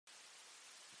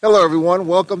Hello, everyone.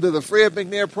 Welcome to the Fred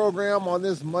McNair program on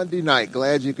this Monday night.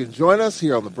 Glad you can join us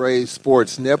here on the Braves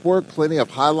Sports Network. Plenty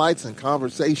of highlights and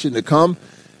conversation to come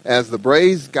as the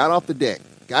Braves got off the deck,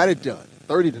 got it done,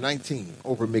 30-19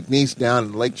 over McNeese down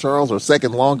in Lake Charles, our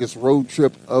second longest road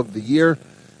trip of the year.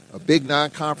 A big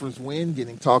non-conference win,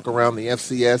 getting talk around the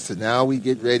FCS, and now we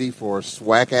get ready for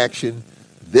SWAC action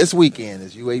this weekend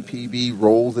as UAPB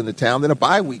rolls into town. Then a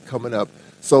bye week coming up.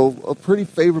 So a pretty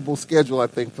favorable schedule, I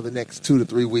think, for the next 2 to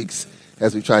 3 weeks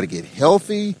as we try to get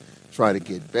healthy, try to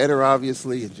get better,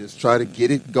 obviously, and just try to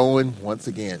get it going once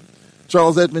again.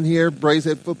 Charles Edmond here, Braves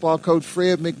head football coach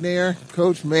Fred McNair.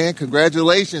 Coach, man,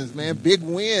 congratulations, man. Big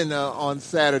win on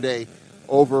Saturday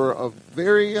over a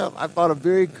very, I thought, a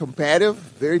very combative,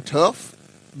 very tough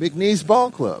McNeese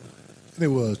ball club. It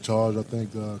was, Charles. I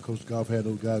think Coach Goff had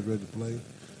those guys ready to play,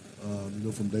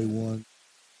 from day one.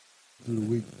 Through the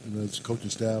week, as coaching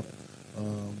staff,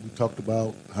 we talked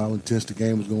about how intense the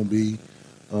game was going to be.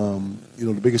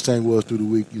 The biggest thing was through the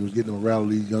week, was getting the morale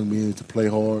of these young men to play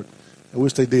hard, and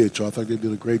which they did, Charles. I think they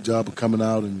did a great job of coming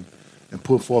out and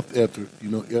put forth effort,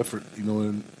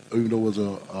 and even though it was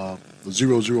a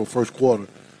 0-0 first quarter,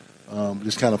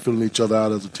 just kind of filling each other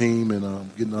out as a team and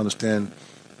getting to understand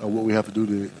what we have to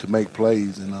do to make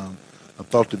plays. And I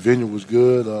thought the venue was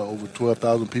good, over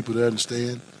 12,000 people there in the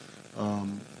stand.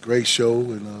 Great show,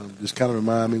 and just kind of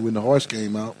remind me when the horse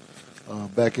came out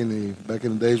back in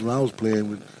the days when I was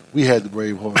playing. We had the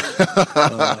Brave Horse.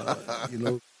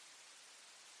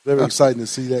 Very exciting to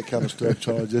see that kind of stuff,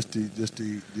 Charles. Just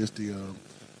the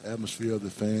atmosphere of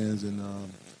the fans, and I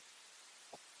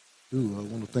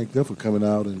want to thank them for coming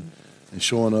out and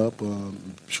showing up,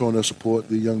 showing their support.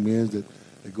 The young men that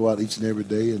go out each and every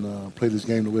day and play this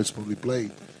game the way it's supposed to be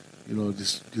played.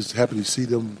 Just happy to see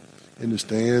them in the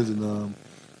stands, and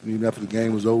even after the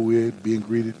game was over with, being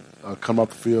greeted, come off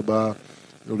the field by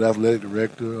the athletic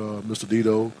director, Mr.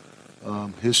 Dito.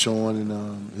 His showing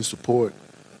and his support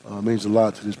means a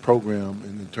lot to this program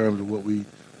in terms of what we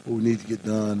need to get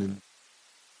done. And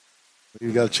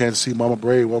you got a chance to see Mama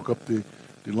Brave walk up the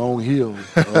long hill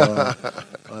at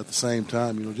the same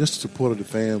time. Just the support of the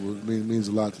fans means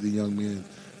a lot to the young men.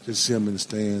 Just see them in the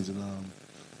stands and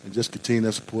just continue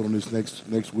that support on this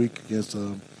next week against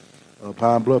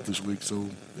Pine Bluff this week. So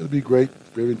it'll be great,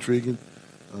 very intriguing.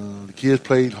 The kids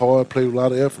played hard, played with a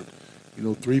lot of effort.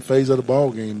 3 phases of the ball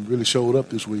game really showed up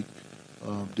this week.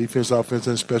 Defense, offense,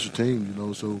 and special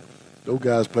teams, so those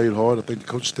guys played hard. I think the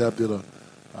coaching staff did an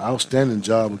outstanding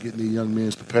job of getting these young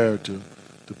men prepared to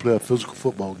play a physical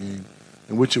football game,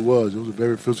 in which it was. It was a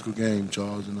very physical game,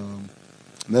 Charles, and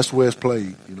that's where it's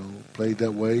played, played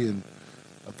that way. And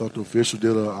I thought the officials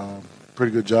did a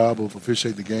pretty good job of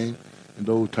officiating the game in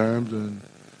those terms,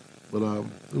 but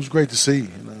it was great to see,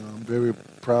 and I'm very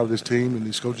proud of this team and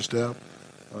this coaching staff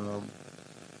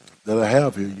that I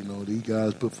have here. These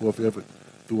guys put forth effort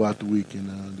throughout the week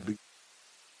and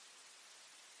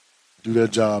do their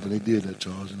job, and they did that,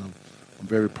 Charles. And I'm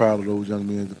very proud of those young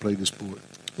men that play this sport.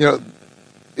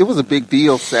 It was a big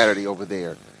deal Saturday over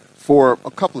there for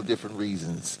a couple of different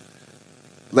reasons.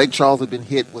 Lake Charles had been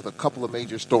hit with a couple of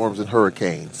major storms and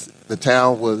hurricanes. The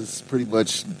town was pretty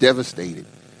much devastated.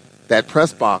 That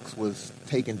press box was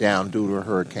taken down due to a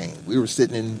hurricane. We were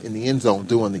sitting in the end zone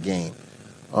doing the game.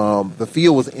 The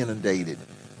field was inundated.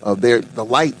 The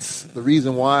lights, the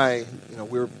reason why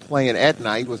we were playing at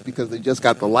night was because they just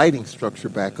got the lighting structure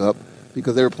back up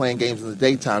because they were playing games in the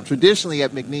daytime. Traditionally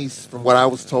at McNeese, from what I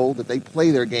was told, that they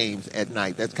play their games at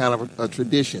night. That's kind of a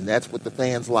tradition. That's what the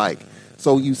fans like.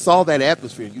 So you saw that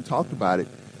atmosphere, and you talked about it.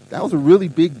 That was a really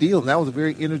big deal, and that was a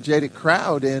very energetic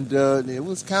crowd, and it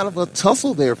was kind of a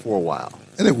tussle there for a while.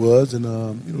 And it was, and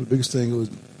the biggest thing was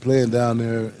playing down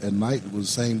there at night was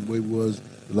the same way it was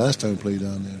the last time we played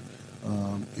down there,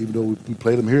 even though we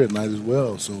played them here at night as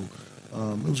well. So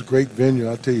it was a great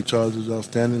venue. I tell you, Charles, it was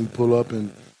outstanding. We pull up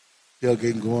and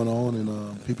tailgating going on,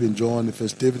 and people enjoying the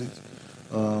festivities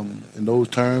in those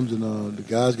terms. And the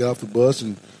guys got off the bus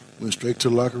and went straight to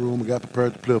the locker room and got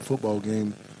prepared to play a football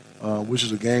game, which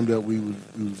is a game that we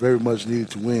very much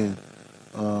needed to win,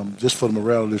 just for the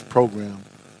morale of this program.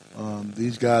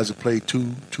 These guys have played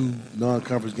two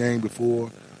non-conference games before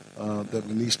that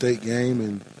McNeese State game,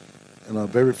 and are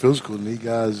very physical. And these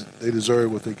guys, they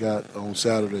deserve what they got on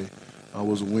Saturday.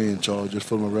 Was a win, Charles, just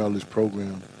for the morale of this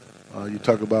program. You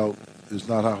talk about it's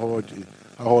not how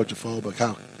hard you fall, but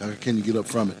how can you get up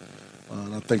from it?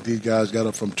 And I think these guys got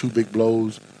up from 2 big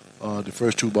blows the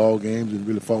first 2 ball games and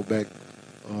really fought back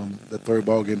that third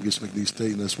ball game against McNeese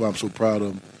State, and that's why I'm so proud of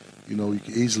them. You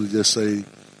can easily just say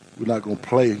we're not going to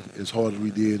play as hard as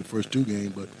we did the first 2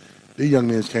 games, but these young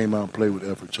men came out and played with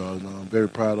effort, Charles. And I'm very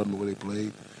proud of them the way they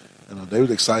played. And they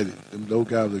was excited. Those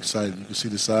guys were excited. You could see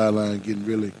the sideline getting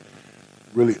really,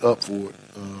 really up for it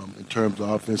in terms of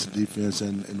offense and defense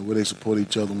and the way they support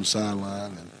each other on the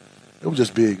sideline. And it was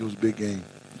just big. It was a big game.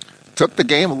 Took the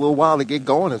game a little while to get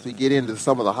going. As we get into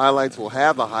some of the highlights, we'll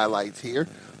have the highlights here.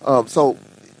 So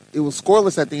it was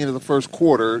scoreless at the end of the first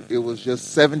quarter. It was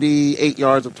just 78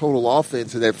 yards of total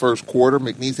offense in that first quarter.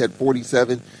 McNeese had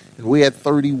 47, and we had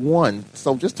 31.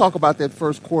 So just talk about that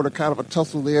first quarter, kind of a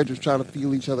tussle there, just trying to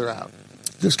feel each other out.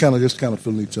 Just kind of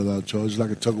feeling each other out, Charles. It's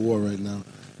like a tug of war right now.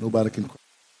 Nobody can.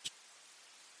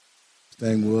 The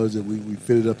thing was that we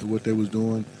fitted up to what they was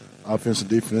doing. Offense and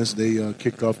defense, they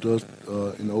kicked off to us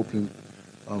in the opening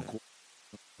quarter.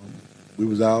 We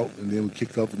was out, and then we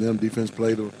kicked off to them. Defense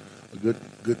played a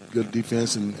good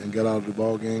defense and got out of the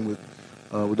ball game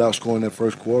without scoring that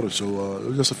first quarter. So it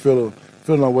was just a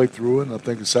feeling our way through it. And I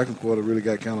think the second quarter really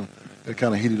got kind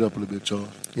of heated up a little bit, Charles.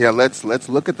 Yeah, let's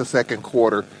look at the second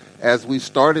quarter. As we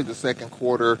started the second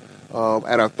quarter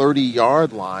at our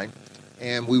 30-yard line,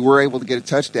 and we were able to get a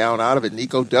touchdown out of it.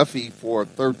 Nico Duffy for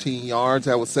 13 yards.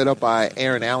 That was set up by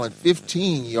Aaron Allen,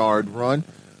 15-yard run.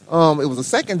 It was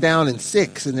a 2nd down and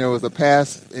 6, and there was a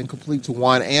pass incomplete to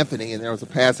Juan Anthony, and there was a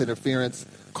pass interference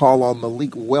call on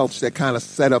Malik Welch that kind of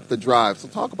set up the drive. So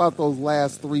talk about those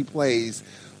last 3 plays.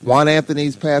 Juan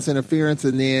Anthony's pass interference,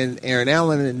 and then Aaron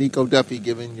Allen and Nico Duffy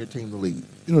giving your team the lead.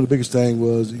 You know, the biggest thing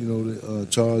was, the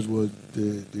charge was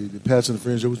the pass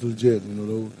interference. It was legit.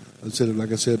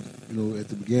 Like I said, at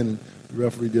the beginning, the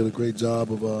referee did a great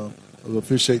job of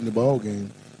officiating the ball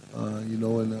game. And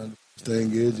the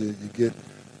thing is, you get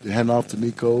the handoff to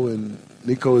Nico, and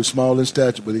Nico is small in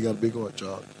stature, but he got a big heart,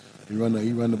 Charles. He run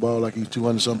the ball like he's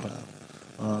 200-some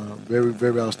pounds. Very,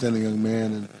 very outstanding young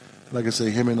man, and like I say,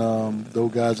 him and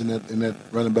those guys in that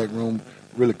running back room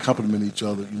really complement each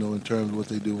other, in terms of what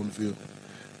they do on the field.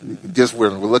 Just we're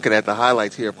looking at the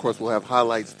highlights here. Of course, we'll have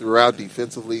highlights throughout.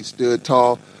 Defensively, stood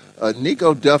tall.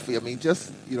 Nico Duffy,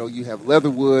 you have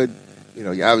Leatherwood.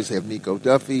 You obviously have Nico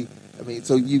Duffy.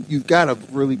 So you've got a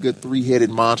really good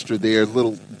 3-headed monster there,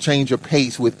 little change of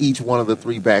pace with each one of the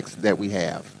 3 backs that we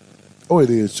have. Oh, it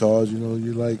is, Charles. You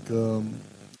like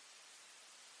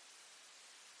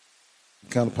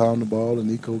kind of pound the ball, and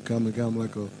Nico kind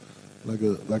of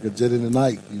like a jet in the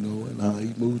night, and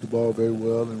he moves the ball very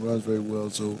well and runs very well.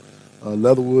 So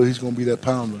Leatherwood, he's going to be that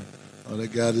pounder.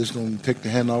 That guy that's going to take the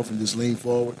hand off and just lean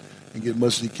forward and get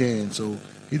much as he can. So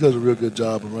he does a real good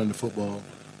job of running the football.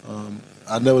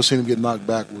 I've never seen him get knocked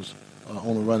backwards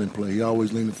on a running play. He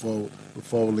always leaning forward,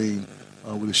 lean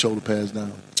with his shoulder pads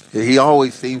down. Yeah, he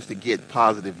always seems to get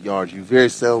positive yards. You very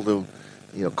seldom,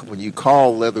 when you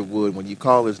call Leatherwood, when you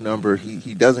call his number,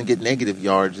 he doesn't get negative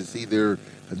yards. It's either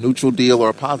a neutral deal or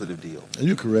a positive deal. And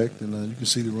you're correct, and you can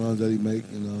see the runs that he make,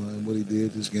 and what he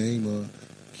did this game.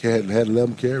 He had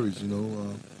 11 carries,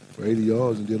 for 80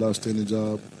 yards, and did an outstanding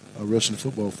job rushing the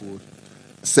football for us.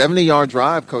 70-yard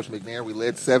drive, Coach McNair. We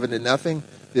led 7-0.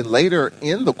 Then later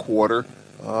in the quarter,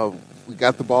 we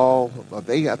got the ball.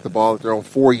 They got the ball at their own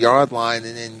 4-yard line,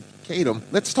 and then Kadum.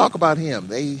 Let's talk about him.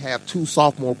 They have 2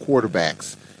 sophomore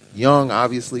quarterbacks. Young,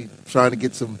 obviously, trying to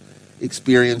get some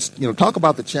experience. Talk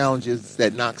about the challenges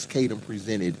that Knox Kadum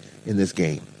presented in this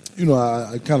game.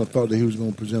 I kind of thought that he was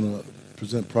going to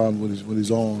present problems with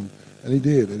his arm, and he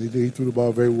did. He threw the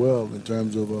ball very well in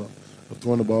terms of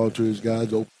throwing the ball to his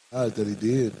guys, open guys that he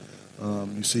did.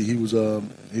 You see, he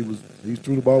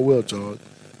threw the ball well, Charles,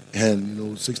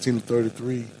 and 16 of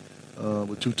 33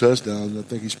 with 2 touchdowns. And I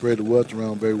think he spread the wealth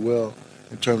around very well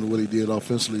in terms of what he did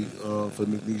offensively for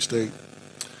McNeese State.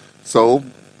 So,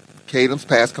 Kadum's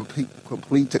pass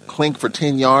complete to Klink for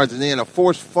 10 yards, and then a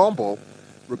forced fumble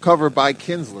recovered by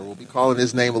Kinsler. We'll be calling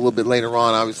his name a little bit later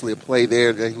on. Obviously, a play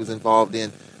there that he was involved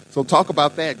in. So talk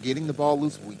about that, getting the ball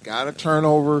loose. We got a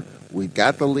turnover. We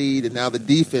got the lead, and now the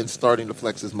defense starting to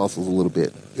flex his muscles a little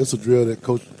bit. It's a drill that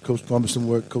Coach Thomason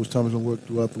worked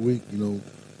throughout the week,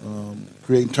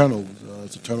 creating turnovers.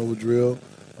 It's a turnover drill.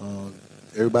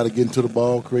 Everybody getting to the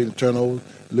ball, creating turnovers.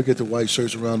 Look at the white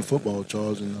shirts around the football,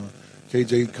 Charles, and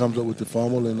KJ comes up with the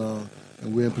fumble, and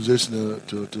we're in position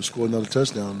to score another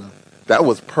touchdown now. That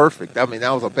was perfect. That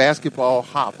was a basketball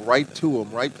hop right to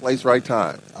him, right place, right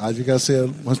time. I just got to say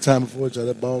one time before, Charles,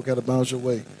 that ball got to bounce your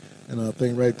way. And I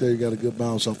think right there you got a good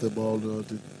bounce off that ball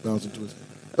to bounce into his head.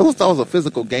 That was a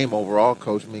physical game overall,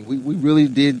 Coach. We really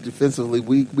did defensively.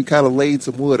 We kind of laid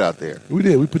some wood out there. We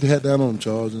did. We put the hat down on them,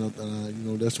 Charles, and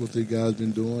that's what the guys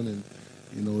been doing. And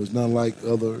it's not like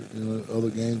other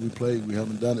games we played. We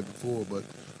haven't done it before, but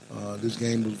this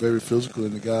game was very physical,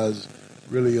 and the guys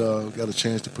really got a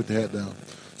chance to put the hat down.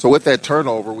 So with that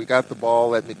turnover, we got the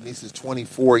ball at McNeese's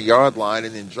 24-yard line,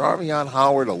 and then Jarvion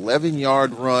Howard,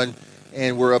 11-yard run.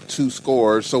 and we're up 2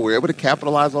 scores. So we're able to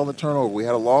capitalize on the turnover. We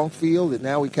had a long field, and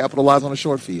now we capitalize on a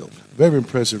short field. Very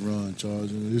impressive run,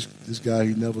 Charles. This guy,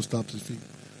 he never stops his feet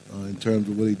in terms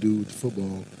of what he do with the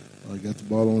football. He got the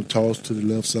ball on a toss to the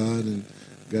left side and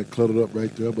got cluttered up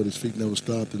right there, but his feet never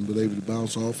stopped and was able to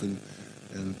bounce off and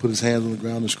put his hands on the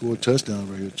ground and score a touchdown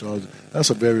right here, Charles. That's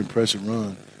a very impressive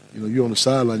run. You're on the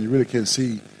sideline, you really can't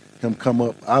see him come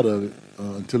up out of it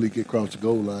until he get across the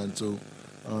goal line. So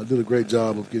did a great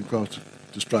job of getting across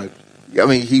the stripe. I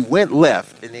mean, he went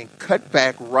left and then cut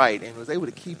back right and was able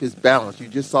to keep his balance. You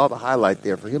just saw the highlight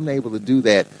there. For him to be able to do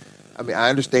that, I mean, I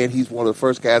understand he's one of the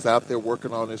first guys out there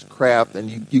working on his craft,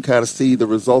 and you kind of see the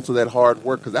results of that hard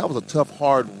work, because that was a tough,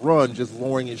 hard run, just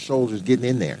lowering his shoulders, getting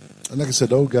in there. And like I said,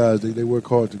 those guys, they work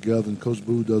hard together, and Coach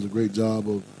Boo does a great job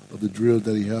of the drills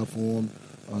that he has for them,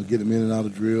 getting them in and out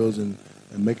of drills and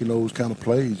making those kind of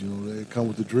plays. They come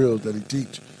with the drills that he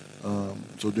teach.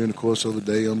 So during the course of the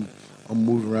day, I'm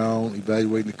moving around,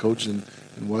 evaluating the coaches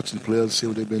and watching the players, see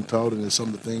what they've been taught, and there's some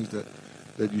of the things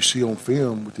that you see on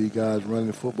film with these guys running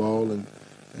the football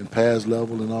and pass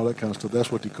level and all that kind of stuff.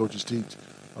 That's what the coaches teach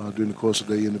during the course of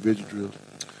their individual drills.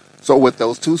 So with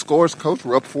those 2 scores, Coach,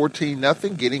 we're up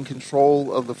 14-0, getting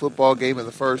control of the football game in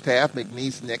the first half.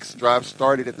 McNeese next drive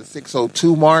started at the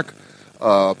 6:02 mark.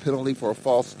 Penalty for a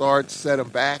false start set them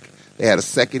back. They had a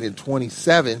 2nd and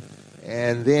 27,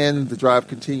 and then the drive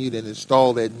continued and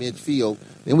installed at midfield.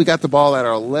 Then we got the ball at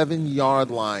our 11-yard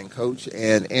line, Coach,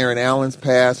 and Aaron Allen's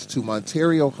pass to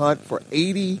Montario Hunt for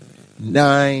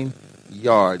 89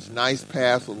 yards. Nice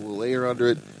pass with a little air under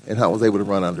it, and Hunt was able to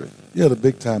run under it. Yeah, the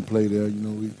big-time play there.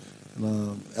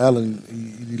 Allen,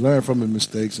 he learned from his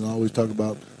mistakes, and I always talk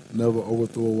about never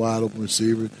overthrow a wide-open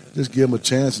receiver. Just give him a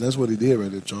chance, and that's what he did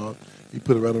right there, Charles. He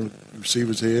put it right on the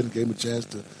receiver's head and gave him a chance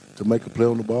to make a play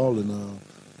on the ball, and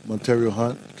Montario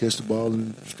Hunt catch the ball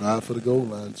and strive for the goal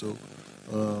line. So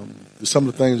there's some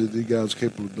of the things that these guys are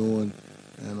capable of doing,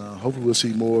 and hopefully we'll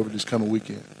see more of it this coming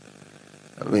weekend.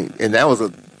 I mean, and that was a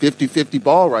 50-50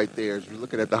 ball right there. As you're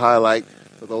looking at the highlight,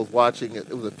 for those watching, it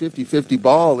was a 50-50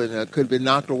 ball, and it could have been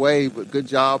knocked away, but good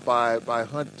job by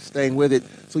Hunt staying with it.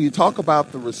 So you talk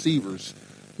about the receivers.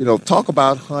 Talk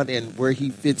about Hunt and where he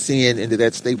fits into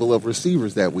that stable of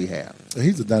receivers that we have.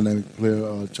 He's a dynamic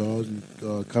player, Charles,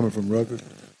 coming from Rutgers.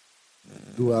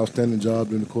 Do an outstanding job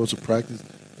during the course of practice.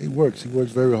 He works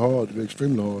very hard,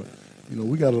 extremely hard.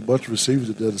 We got a bunch of receivers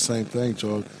that do the same thing,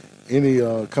 Charles. Any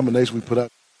combination we put out,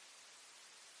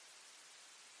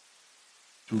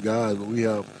 2 guys, but we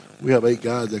have 8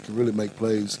 guys that can really make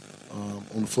plays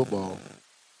on the football.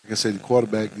 Like I said, the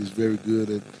quarterback is very good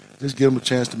at just give him a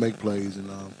chance to make plays, and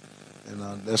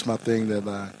that's my thing that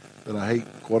I hate: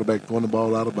 quarterback throwing the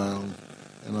ball out of bounds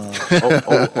and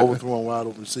overthrowing wide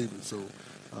open receivers. So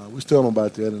we still don't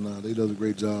about that, and they does a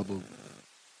great job of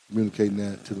communicating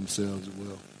that to themselves as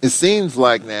well. It seems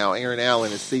like now Aaron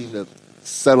Allen has seemed to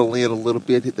settle in a little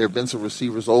bit. There have been some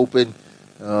receivers open,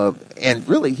 and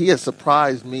really he has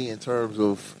surprised me in terms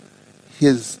of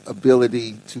his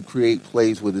ability to create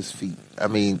plays with his feet. I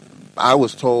mean, I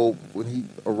was told when he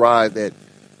arrived that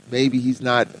maybe he's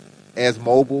not as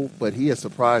mobile, but he has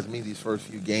surprised me these first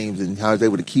few games and how he's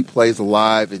able to keep plays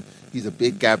alive, and he's a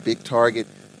big guy, big target.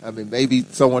 I mean, maybe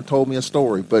someone told me a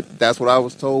story, but that's what I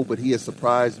was told, but he has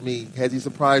surprised me. Has he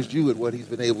surprised you at what he's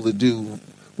been able to do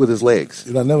with his legs?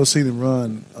 I've never seen him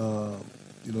run,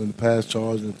 in the pass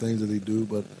charge and the things that he do,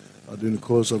 but during the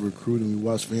course of recruiting, we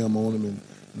watched film on him and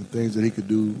the things that he could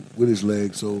do with his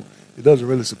legs. So it doesn't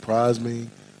really surprise me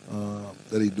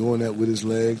that he's doing that with his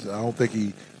legs. I don't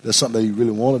think that's something that he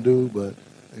really want to do, but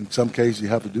in some cases you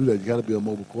have to do that. You got to be a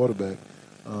mobile quarterback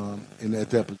at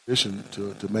that position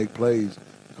to make plays,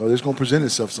 because it's going to present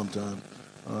itself sometime.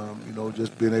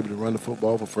 Just being able to run the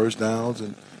football for first downs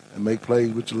and make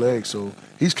plays with your legs. So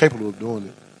he's capable of doing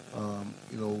it.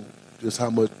 Just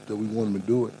how much that we want him to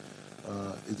do it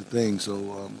is the thing.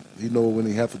 So he knows when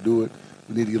he have to do it,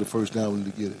 we need to get a first down, we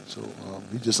need to get it. So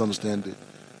he just understands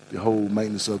the whole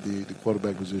maintenance of the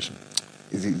quarterback position.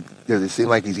 Does it seem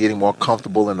like he's getting more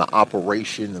comfortable in the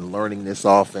operation and learning this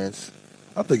offense?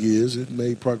 I think he is. It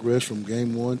made progress from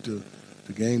game 1 to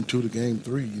game 2 to game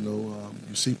 3. You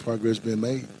see progress being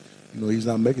made. He's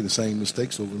not making the same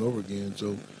mistakes over and over again.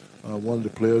 So one of the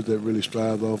players that really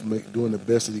strives off doing the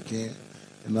best that he can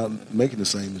and not making the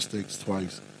same mistakes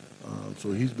twice.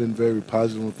 So he's been very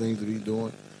positive on the things that he's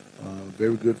doing.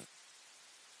 Very good.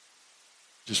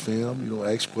 Just film,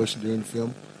 ask questions during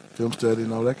the film study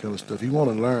and all that kind of stuff. He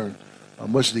want to learn as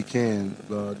much as he can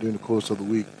during the course of the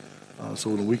week. So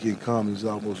when the weekend comes, it's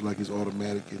almost like it's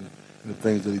automatic in the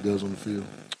things that he does on the field.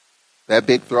 That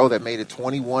big throw that made it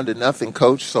 21-0,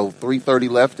 Coach. So 3:30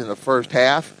 left in the first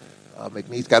half.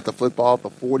 McNeese got the football at the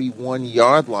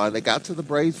 41-yard line. They got to the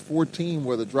Braves 14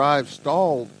 where the drive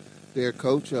stalled there,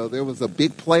 Coach. There was a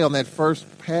big play on that first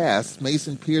pass.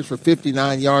 Mason Pierce for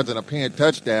 59 yards and a apparent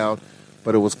touchdown,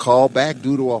 but it was called back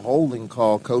due to a holding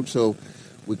call, Coach. So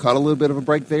we caught a little bit of a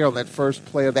break there on that first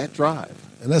play of that drive.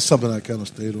 And that's something I kind of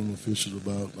stayed on the officials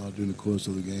about during the course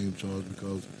of the game, Charles,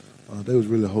 because they was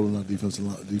really holding our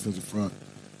defensive front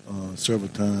several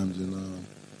times. And,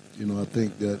 I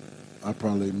think that I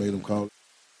probably made them call it.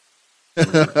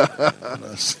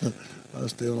 I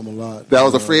stay on them a lot. That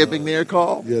was a Fred McNair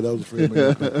call? Yeah, that was a Fred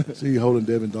McNair call. See, holding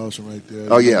Devin Dawson right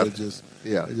there. Oh, yeah. They just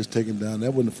take him down.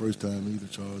 That wasn't the first time either,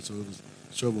 Charles. So it was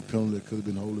several penalties that could have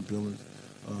been holding penalties.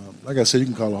 Like I said, you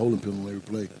can call a holding penalty on every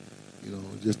play.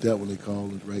 Just that one they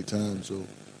called at the right time. So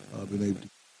I've been able to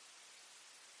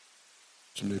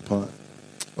from their punt.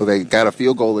 Well, they got a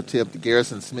field goal attempt, the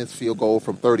Garrison Smith's field goal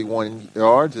from 31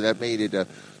 yards, and that made it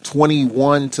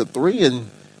 21-3.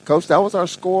 And, Coach, that was our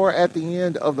score at the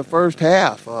end of the first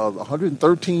half.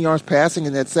 113 yards passing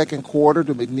in that second quarter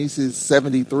to McNeese's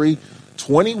 73.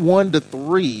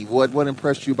 21-3. What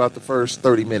impressed you about the first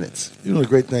 30 minutes? The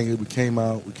great thing is we came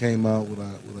out with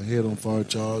a head on fire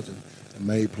charge and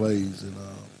made plays, and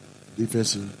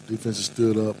defense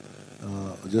stood up,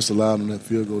 just allowed them that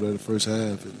field goal there in the first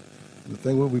half. And the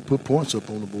thing was, we put points up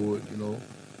on the board, the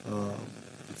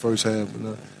first half.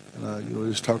 And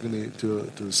just talking to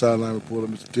the sideline reporter,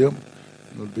 Mr. Tim,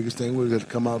 the biggest thing was we had to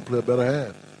come out and play a better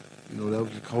half. That was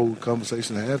the whole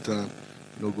conversation at halftime,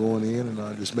 going in and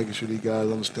just making sure these guys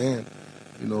understand,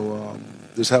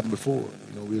 this happened before.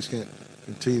 We just can't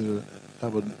continue to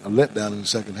have a letdown in the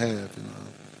second half. And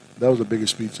that was the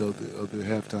biggest speech of the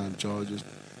halftime charge, just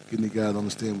getting the guys to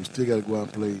understand we still got to go out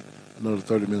and play another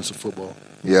 30 minutes of football.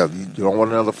 Yeah, you don't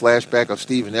want another flashback of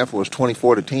Stephen F. was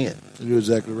 24-10. You're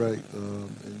exactly right.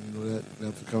 That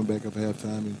after coming back up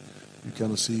halftime, and you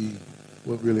kind of see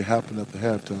what really happened after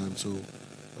halftime. So,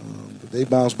 but they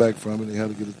bounced back from it. They had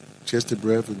to get a chested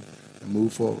breath and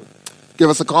move forward. Give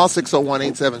us a call,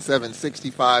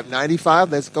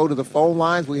 601-877-6595. Let's go to the phone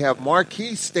lines. We have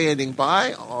Marquise standing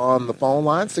by on the phone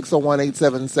line,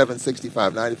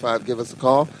 601-877-6595. Give us a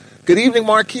call. Good evening,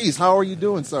 Marquise. How are you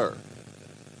doing, sir?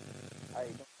 How you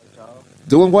doing, Charles?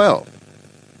 Doing well.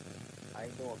 How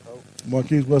you doing, Coach?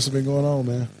 Marquise, what's been going on,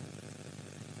 man?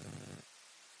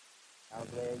 I'm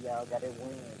glad y'all got it win,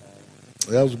 man.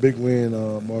 That was a big win,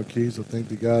 Marquise. I think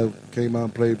the guy came out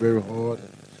and played very hard and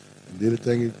did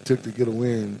everything it took to get a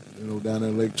win, down there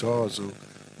in Lake Charles. So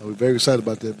we're very excited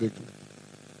about that victory.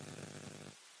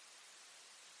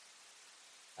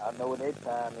 I know what that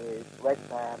time is. Swag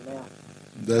time now.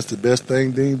 That's the best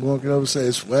thing Dean Bourne can ever say.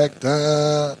 It's swag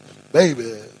time, baby.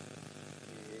 Yeah.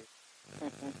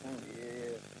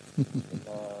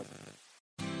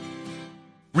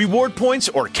 Reward points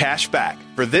or cash back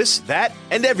for this, that,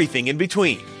 and everything in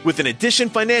between. With an Addition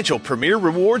Financial Premier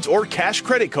Rewards or Cash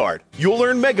Credit Card, you'll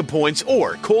earn mega points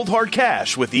or cold hard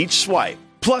cash with each swipe.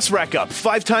 Plus, rack up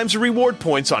 5 times the reward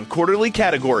points on quarterly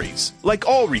categories, like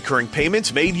all recurring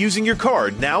payments made using your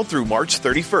card now through March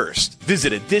 31st.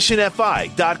 Visit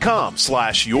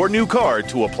additionfi.com/yournewcard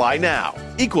to apply now.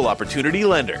 Equal Opportunity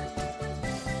Lender.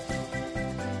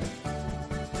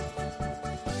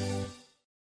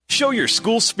 Show your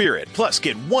school spirit, plus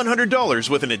get $100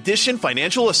 with an Addition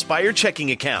Financial Aspire checking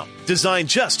account, designed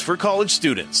just for college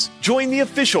students. Join the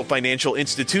official financial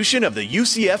institution of the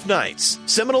UCF Knights,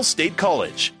 Seminole State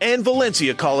College, and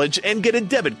Valencia College, and get a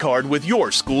debit card with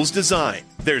your school's design.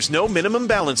 There's no minimum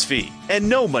balance fee and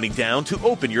no money down to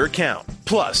open your account.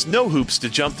 Plus, no hoops to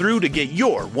jump through to get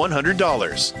your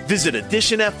 $100. Visit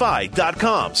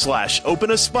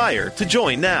additionfi.com/openaspire to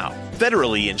join now.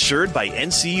 Federally insured by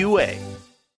NCUA.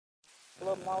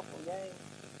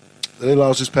 They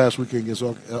lost this past weekend against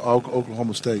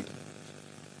Oklahoma State.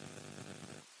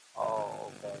 Oh,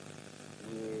 okay.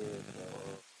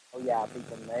 Yeah, I beat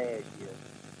them last year.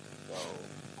 So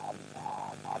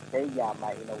I think y'all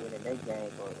might, win in that game,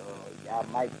 but y'all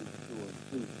might be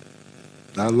 2-2.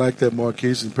 I like that,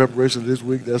 Marquise. In preparation of this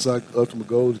week, that's our ultimate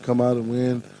goal, to come out and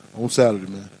win on Saturday,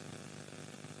 man.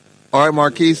 All right,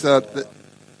 Marquise,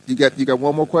 you got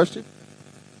one more question?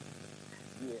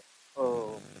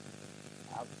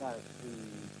 I'm trying to see.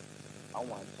 I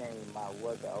want to change my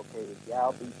workout. Okay, if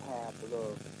y'all beat Pine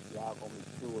Bluff, y'all gonna be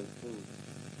 2-2,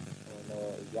 and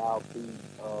if y'all beat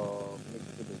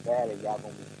Mississippi Valley, y'all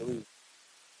gonna be 3.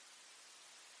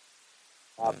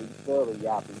 Y'all beat Southern,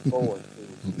 y'all be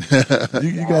 4-2.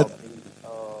 you got.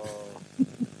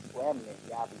 Remnant,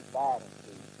 y'all be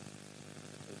 5-2.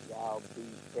 If y'all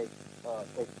beat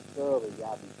Texas Southern,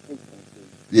 y'all be 6-2.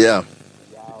 Yeah.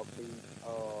 Y'all beat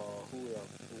who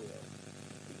else?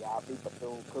 Y'all y'all beat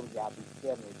Bethune-Cookman, y'all beat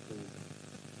 72.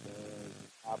 And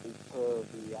y'all beat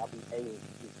Purvey, y'all beat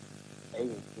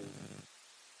 82.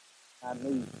 I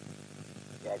need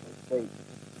Jackson State.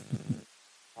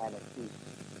 9-2.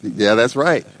 Yeah, that's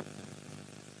right.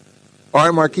 All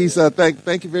right, Marquise,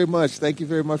 thank you very much. Thank you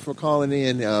very much for calling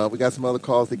in. We got some other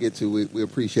calls to get to. We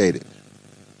appreciate it.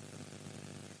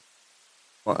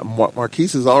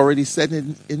 Marquise is already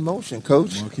setting it in motion,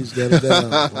 Coach. Marquise got it down.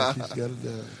 Marquise got it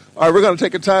down. All right, we're going to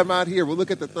take a time out here. We'll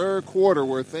look at the third quarter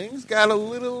where things got a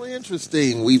little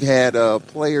interesting. We've had a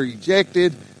player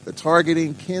ejected, the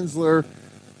targeting, Kinsler,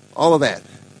 all of that.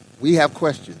 We have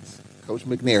questions. Coach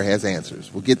McNair has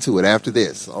answers. We'll get to it after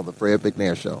this on the Fred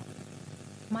McNair Show.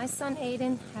 My son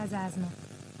Aiden has asthma.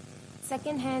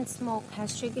 Secondhand smoke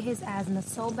has triggered his asthma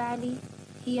so badly,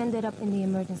 he ended up in the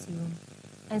emergency room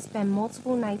and spent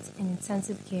multiple nights in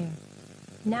intensive care.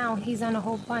 Now he's on a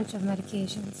whole bunch of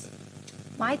medications.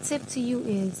 My tip to you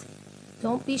is,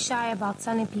 don't be shy about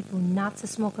telling people not to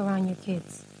smoke around your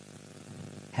kids.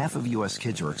 Half of U.S.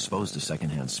 kids are exposed to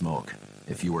secondhand smoke.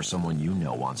 If you or someone you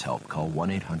know wants help, call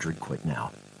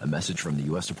 1-800-QUIT-NOW. A message from the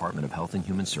U.S. Department of Health and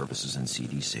Human Services and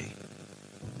CDC.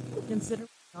 Consider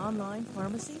online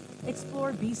pharmacy?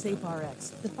 Explore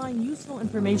BeSafeRx to find useful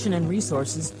information and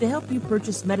resources to help you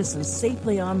purchase medicines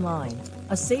safely online.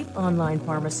 A safe online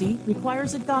pharmacy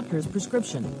requires a doctor's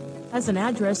prescription, has an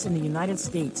address in the United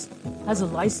States, has a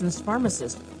licensed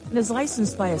pharmacist, and is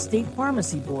licensed by a state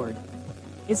pharmacy board.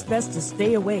 It's best to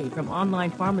stay away from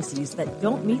online pharmacies that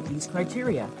don't meet these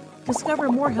criteria. Discover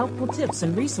more helpful tips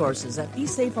and resources at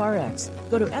BeSafeRx.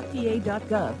 Go to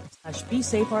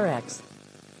fda.gov/BeSafeRx.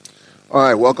 All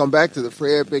right, welcome back to the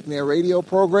Fred McNair Radio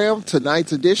Program.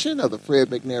 Tonight's edition of the Fred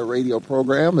McNair Radio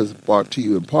Program is brought to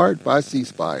you in part by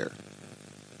C-Spire.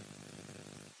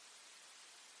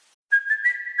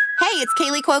 Hey, it's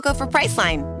Kaylee Cuoco for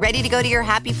Priceline. Ready to go to your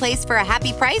happy place for a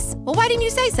happy price? Well, why didn't you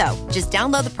say so? Just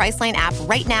download the Priceline app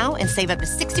right now and save up to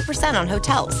 60% on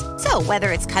hotels. So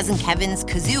whether it's Cousin Kevin's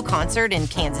Kazoo Concert in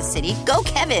Kansas City, go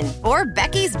Kevin, or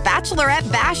Becky's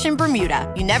Bachelorette Bash in Bermuda,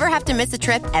 you never have to miss a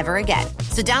trip ever again.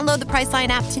 So download the Priceline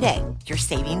app today. Your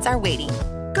savings are waiting.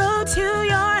 Go to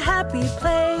your happy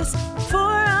place for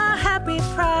a happy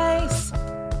price.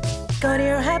 Go to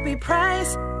your happy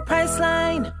price,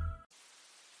 Priceline.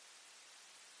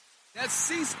 That's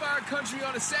C-Spire Country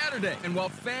on a Saturday. And while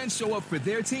fans show up for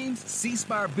their teams,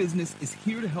 C-Spire Business is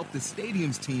here to help the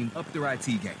stadium's team up their IT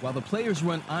game. While the players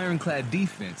run ironclad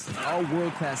defense, our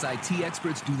world-class IT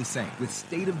experts do the same with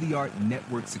state-of-the-art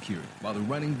network security. While the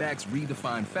running backs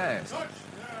redefine fast,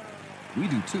 we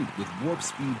do too with warp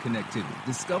speed connectivity.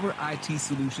 Discover IT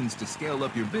solutions to scale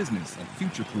up your business and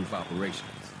future-proof operations.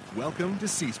 Welcome to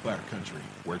C-Spire Country,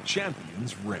 where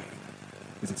champions reign.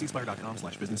 Visit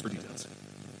cspire.com/business for details.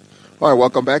 All right,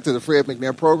 welcome back to the Fred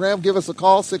McNair Program. Give us a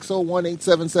call,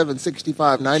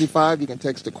 601-877-6595. You can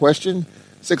text a question,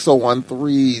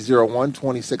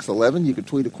 601-301-2611. You can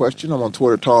tweet a question. I'm on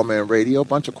Twitter, Tallman Radio. A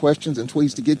bunch of questions and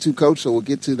tweets to get to, Coach, so we'll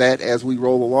get to that as we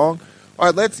roll along. All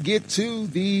right, let's get to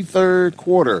the third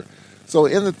quarter. So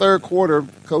in the third quarter,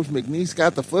 Coach McNeese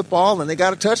got the football, and they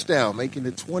got a touchdown, making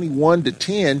it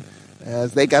 21-10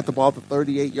 as they got the ball at the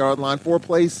 38-yard line. 4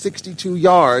 plays, 62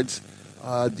 yards.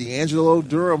 D'Angelo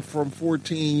Durham from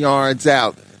 14 yards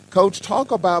out. Coach, talk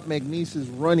about McNeese's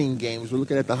running games. We're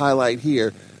looking at the highlight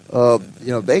here.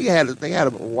 They had a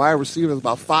wide receiver that was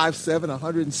about 5'7",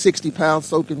 160 pounds,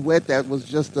 soaking wet. That was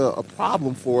just a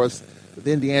problem for us. But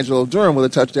then D'Angelo Durham with a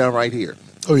touchdown right here.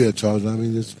 Oh yeah, Charles. I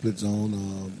mean, it's split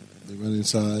zone. They run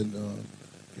inside.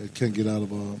 Can't get out of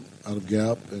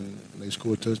gap, and they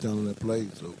score a touchdown on that play.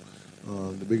 So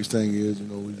the biggest thing is,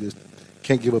 we just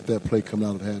can't give up that play coming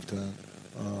out of halftime.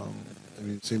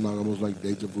 It seemed like almost like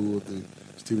deja vu of the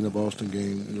Stephen F. Austin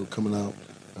game, coming out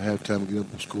at halftime and getting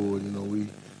up and score.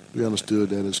 We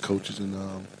understood that as coaches and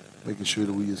making sure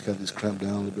that we just got this clamped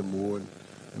down a little bit more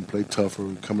and play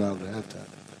tougher coming out of the halftime.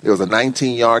 It was a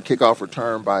 19-yard kickoff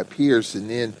return by Pierce, and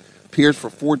then Pierce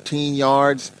for 14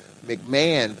 yards.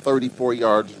 McMahon 34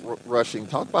 yards rushing.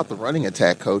 Talk about the running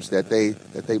attack, Coach, that they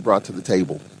brought to the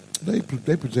table. They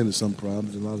presented some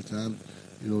problems, and a lot of times.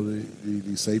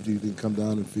 The safety didn't come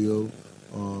down and field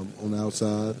on the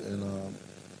outside and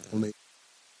on the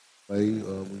play.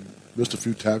 We missed a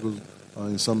few tackles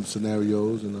in some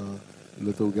scenarios and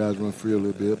let those guys run free a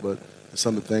little bit. But it's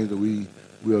some of the things that we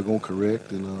are going to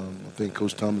correct. And I think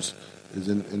Coach Thomas is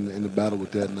in the battle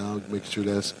with that now, making sure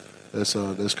that's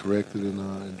corrected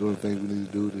and doing the things we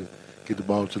need to do to get the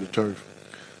ball to the turf.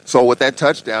 So with that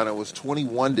touchdown, it was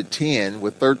 21-10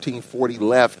 with 13:40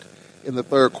 left. In the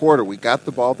third quarter, we got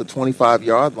the ball at the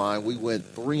 25-yard line. We went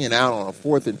 3 and out on a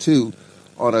 4th and 2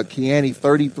 on a Kiani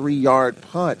 33-yard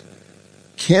punt.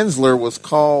 Kinsler was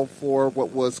called for what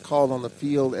was called on the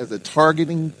field as a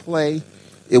targeting play.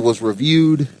 It was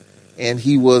reviewed, and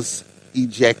he was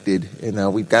ejected.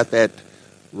 And we've got that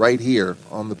right here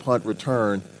on the punt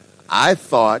return. I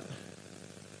thought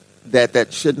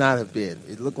that should not have been.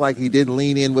 It looked like he didn't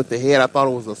lean in with the head. I thought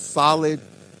it was a solid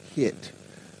hit.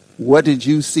 What did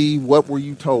you see? What were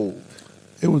you told?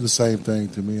 It was the same thing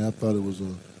to me. I thought it was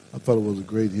a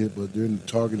great hit, but during the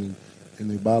targeting, in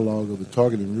the bylaws of the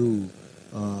targeting rule,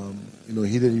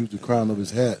 he didn't use the crown of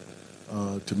his hat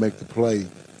to make the play.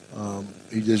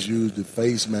 He just used the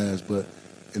face mask. But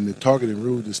in the targeting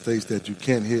rule, it states that you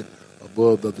can't hit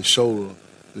above the shoulder,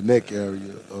 the neck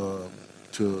area,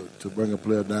 to bring a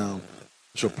player down.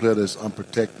 So a player that's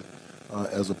unprotected,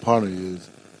 as a punter is,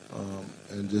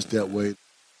 and just that way.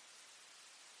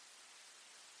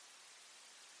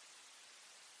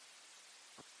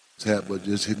 Hat, but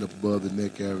just hitting up above the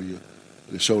neck area,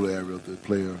 the shoulder area of the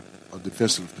player, a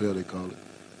defensive player they call it,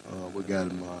 what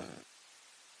got him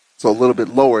So a little bit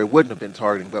lower, it wouldn't have been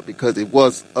targeting, but because it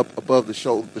was up above the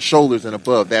shoulders and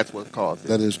above, that's what caused it.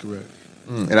 That is correct.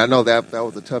 And I know that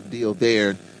was a tough deal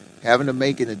there. Having to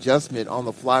make an adjustment on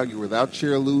the fly, you were without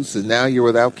Chair Loose, and now you're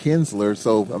without Kinsler.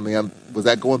 So, was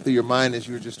that going through your mind as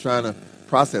you were just trying to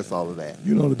process all of that?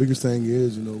 The biggest thing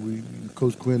is,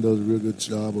 Coach Quinn does a real good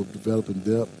job of developing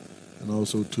depth. And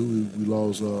also, too, we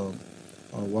lost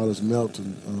Wallace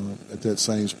Melton at that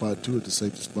same spot, too, at the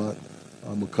safety spot.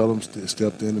 McCullum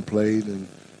stepped in and played, and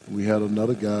we had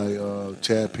another guy,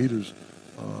 Chad Peters,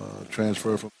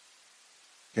 transfer from,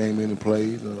 came in and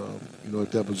played,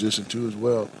 at that position, too, as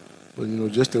well. But,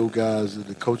 just those guys,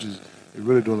 the coaches, they're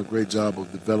really doing a great job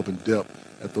of developing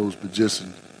depth at those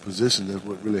positions. That's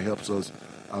what really helps us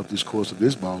out this course of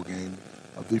this ball game.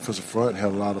 Our defensive front had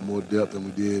a lot of more depth than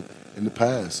we did in the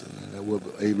past, and that was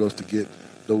able us to get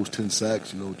those 10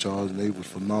 sacks. Charles and Abe was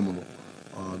phenomenal.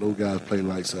 Those guys played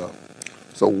lights out.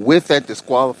 So with that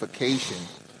disqualification,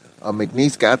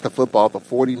 McNeese got the football at the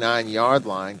 49-yard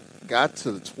line, got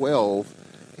to the 12,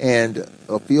 and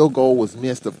a field goal was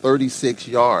missed of 36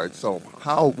 yards. So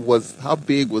how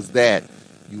big was that?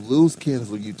 You lose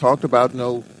Kinsler. You talked about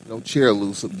no Chair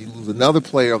Loose. You lose another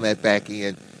player on that back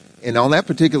end. And on that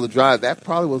particular drive, that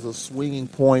probably was a swinging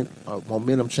point, a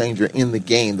momentum changer in the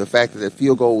game. The fact that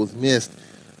field goal was missed,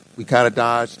 we kind of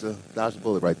dodged a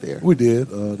bullet right there. We did.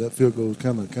 That field goal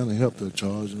kind of helped the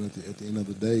Charge, and at the end of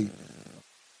the day,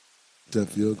 that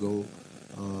field goal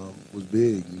was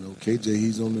big. KJ,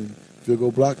 he's on the field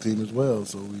goal block team as well,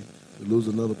 so we lose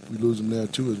him there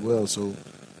too as well. So,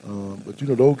 but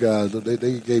those guys,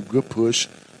 they gave good push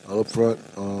up front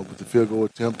with the field goal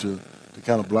attempt to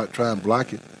kind of try and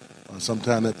block it.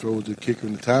 Sometimes that throws the kicker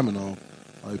and the timing off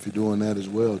if you're doing that as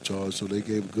well, Charles. So they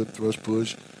gave a good thrust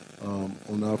push on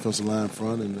the offensive line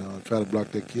front and try to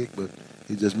block that kick, but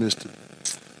he just missed it.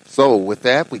 So with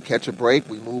that, we catch a break.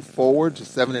 We move forward to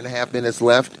 7.5 minutes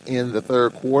left in the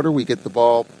third quarter. We get the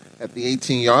ball at the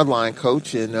 18-yard line,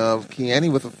 Coach, and Kiani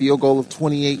with a field goal of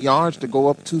 28 yards to go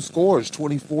up 2 scores,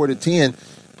 24-10.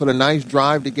 Put a nice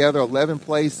drive together, 11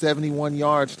 plays, 71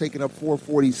 yards, taking up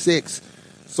 446.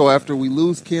 So after we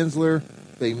lose Kinsler,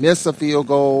 they miss a field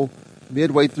goal.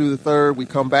 Midway through the third, we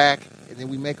come back, and then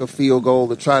we make a field goal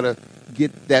to try to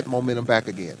get that momentum back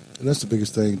again. And that's the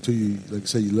biggest thing, too. Like I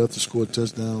said, you love to score a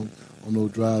touchdown on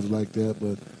those drives like that,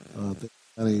 but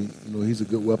he's a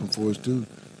good weapon for us, too.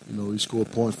 He scored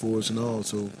points for us and all,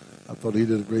 so I thought he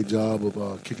did a great job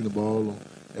of kicking the ball on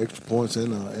extra points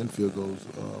and field goals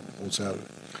on Saturday.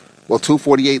 Well,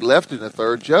 2:48 left in the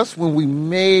third, just when we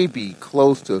may be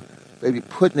close to maybe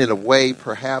putting it away,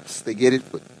 perhaps they get it,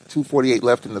 but 2:48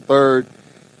 left in the third.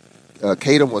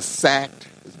 Kadum was sacked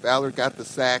as Ballard got the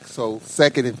sack, so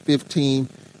 2nd and 15.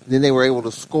 And then they were able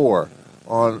to score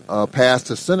on a pass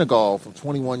to Senegal from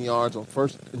 21 yards on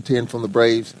 1st and 10 from the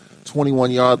Braves,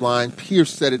 21-yard line.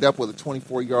 Pierce set it up with a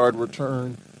 24-yard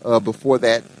return before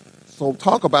that. So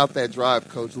talk about that drive,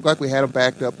 Coach. Looked like we had them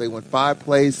backed up. They went 5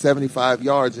 plays, 75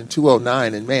 yards, and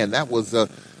 2:09. And, man, that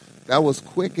was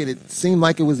quick, and it seemed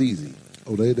like it was easy.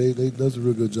 Oh, they does a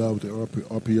real good job with the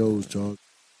RPOs, Charles.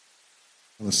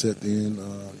 Kind of set in,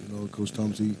 Coach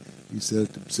Thomas, he said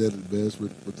it best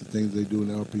with the things they do in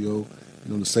the RPO.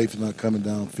 The safety not coming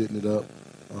down, fitting it up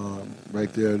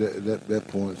right there at that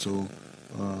point. So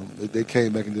they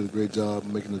came back and did a great job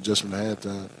making an adjustment at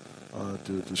halftime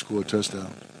to score a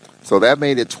touchdown. So that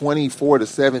made it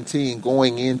 24-17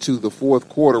 going into the fourth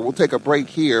quarter. We'll take a break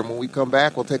here. When we come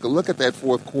back, we'll take a look at that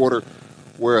fourth quarter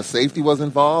where a safety was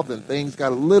involved and things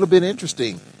got a little bit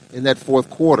interesting in that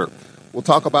fourth quarter. We'll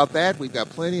talk about that. We've got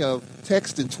plenty of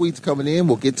text and tweets coming in.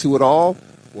 We'll get to it all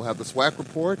We'll have the SWAC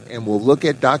report, and we'll look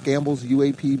at Doc Gamble's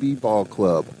UAPB ball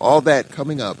club. All that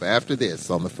coming up after this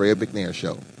on the Fred McNair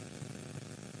Show.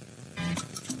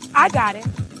 I got it.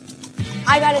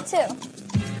 I got it too.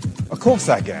 Of course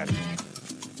I got it.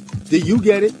 Did you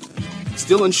get it?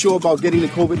 Still unsure about getting the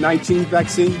COVID-19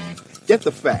 vaccine? Get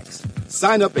the facts.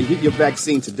 Sign up and get your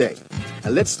vaccine today.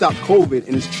 And let's stop COVID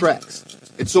in its tracks.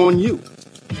 It's on you.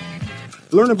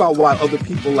 Learn about why other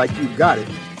people like you got it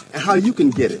and how you can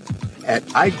get it at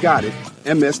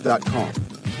IGotItMS.com.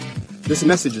 This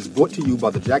message is brought to you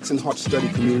by the Jackson Heart Study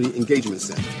Community Engagement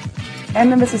Center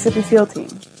and the Mississippi SEAL Team.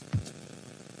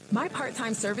 My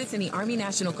part-time service in the Army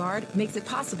National Guard makes it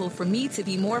possible for me to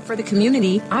be more for the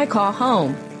community I call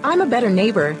home. I'm a better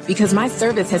neighbor because my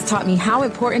service has taught me how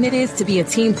important it is to be a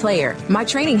team player. My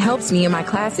training helps me in my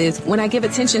classes when I give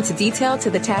attention to detail to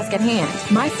the task at hand.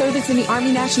 My service in the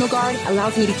Army National Guard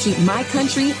allows me to keep my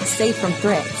country safe from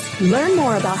threats. Learn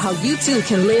more about how you too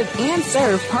can live and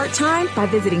serve part-time by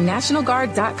visiting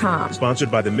NationalGuard.com. Sponsored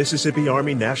by the Mississippi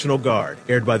Army National Guard.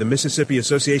 Aired by the Mississippi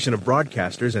Association of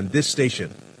Broadcasters and this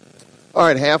station. All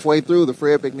right, halfway through the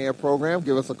Fred McNair program,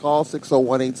 give us a call,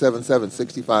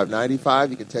 601-877-6595.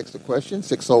 You can text a question,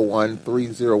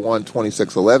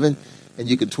 601-301-2611. And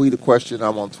you can tweet a question.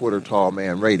 I'm on Twitter, Tall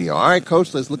Man Radio. All right,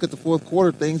 Coach, let's look at the fourth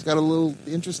quarter. Things got a little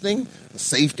interesting. The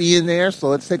safety in there, so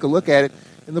let's take a look at it.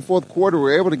 In the fourth quarter, we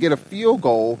were able to get a field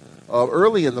goal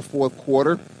early in the fourth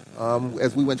quarter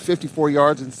as we went 54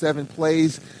 yards in 7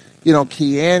 plays. You know,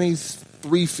 Kiani's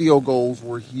 3 field goals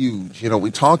were huge. You know, we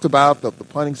talked about the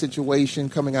punting situation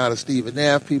coming out of Stephen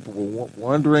F. People were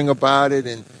wondering about it,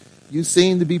 and you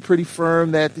seem to be pretty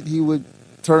firm that he would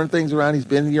turn things around. He's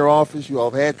been in your office. You all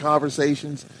have had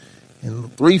conversations.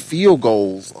 And 3 field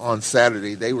goals on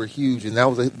Saturday, they were huge, and that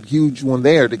was a huge one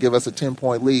there to give us a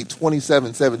 10-point lead,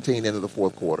 27-17 into the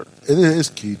fourth quarter. It is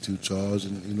key to Charles,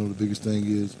 and, you know, the biggest thing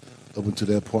is up until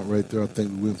that point right there, I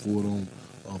think we went for it on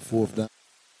fourth down.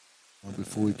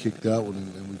 Before we kicked out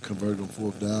and we converted on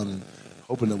fourth down and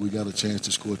hoping that we got a chance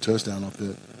to score a touchdown off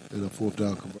that fourth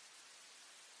down conversion.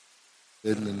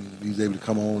 And he was able to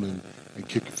come on and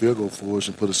kick a field goal for us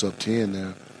and put us up 10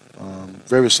 there.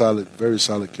 Very solid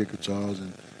kicker, Charles.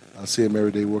 And I see him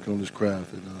every day working on his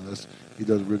craft. And he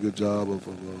does a real good job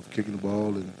of kicking the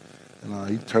ball. And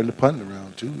he turned the punting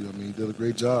around, too. I mean, he did a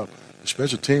great job. The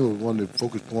special team was one of the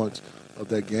focus points of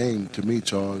that game to me,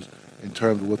 Charles, in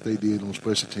terms of what they did on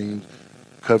special teams,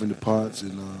 covering the punts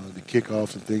and the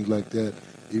kickoffs and things like that.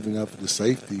 Even after the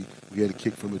safety, we had a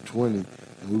kick from the 20, and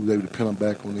we were able to pin them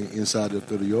back on the inside of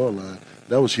the 30-yard line.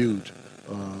 That was huge.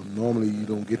 Normally you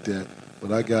don't get that,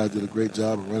 but our guys did a great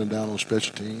job of running down on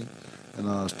special teams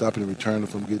and stopping the returner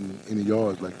from getting any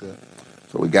yards like that.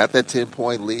 So we got that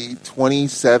 10-point lead,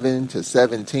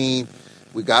 27-17.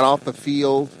 We got off the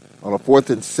field on a 4th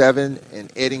and 7,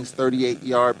 and Eddings'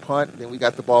 38-yard punt. Then we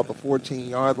got the ball at the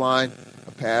 14-yard line.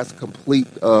 A pass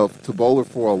complete to Bowler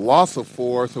for a loss of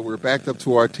 4, so we're backed up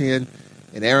to our 10,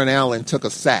 and Aaron Allen took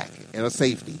a sack and a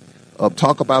safety.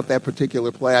 Talk about that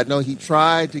particular play. I know he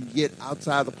tried to get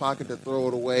outside the pocket to throw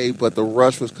it away, but the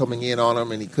rush was coming in on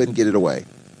him, and he couldn't get it away.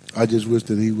 I just wish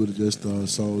that he would have just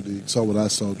saw what I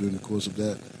saw during the course of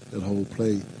that whole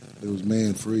play. It was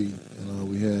man-free, and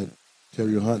we had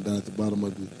Terry Hunt down at the bottom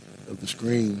of the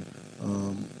screen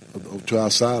to our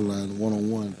sideline,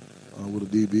 one-on-one with a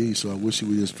DB. So I wish he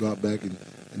would just drop back and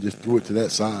just threw it to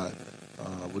that side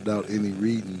without any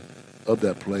reading of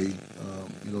that play.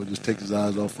 Just take his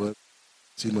eyes off of it.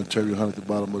 See him on Terry Hunt at the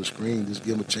bottom of the screen, just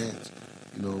give him a chance.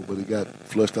 But he got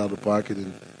flushed out of the pocket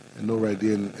and no right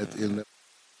there at the end. That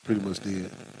pretty much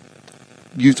did.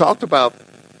 You talked about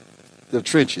the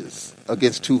trenches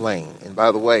against Tulane. And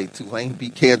by the way, Tulane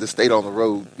beat Kansas State on the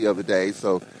road the other day,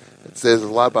 so it says a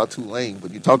lot about Tulane.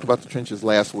 But you talked about the trenches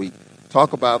last week.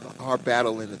 Talk about our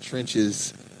battle in the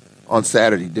trenches on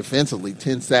Saturday. Defensively,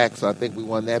 10 sacks. I think we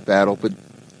won that battle. But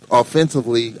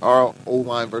offensively, our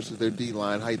O-line versus their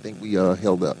D-line, how do you think we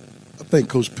held up? I think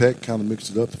Coach Peck kind of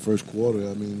mixed it up the first quarter.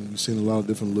 I mean, we've seen a lot of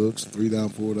different looks, 3 down,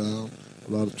 4 down,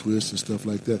 a lot of twists and stuff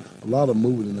like that. A lot of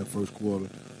movement in that first quarter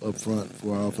up front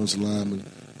for our offensive linemen.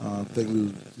 I think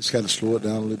we just got to slow it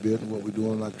down a little bit in what we're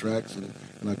doing on our tracks and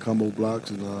our combo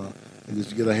blocks and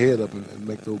just get our head up and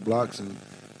make those blocks. And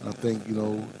I think,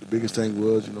 the biggest thing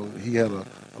was, he had a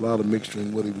lot of mixture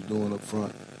in what he was doing up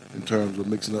front in terms of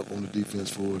mixing up on the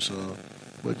defense for us.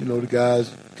 But, the guys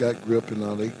got grip and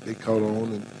they caught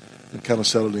on and kind of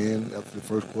settled in after the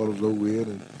first quarter was over with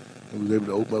and was able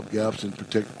to open up gaps and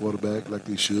protect the quarterback like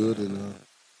they should and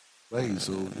play.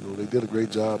 So, they did a great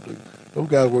job. Those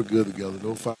guys work good together.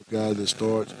 Those 5 guys that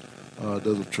start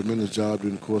does a tremendous job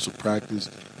during the course of practice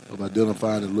of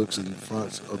identifying the looks in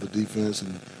front of the defense,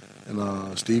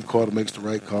 and Steve Carter makes the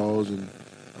right calls, and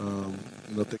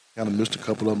I think kind of missed a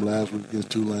couple of them last week against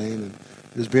Tulane, and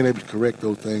just being able to correct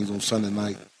those things on Sunday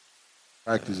night.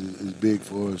 Practice is big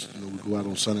for us. We go out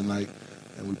on Sunday night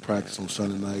and we practice on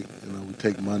Sunday night. We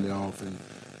take Monday off and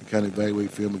kind of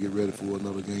evaluate film and get ready for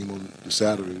another game on the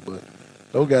Saturday. But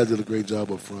those guys did a great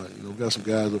job up front. We've got some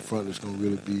guys up front that's going to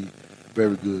really be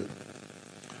very good.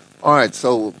 All right,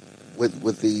 so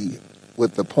with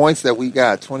the points that we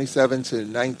got,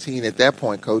 27-19 at that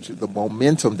point, Coach, the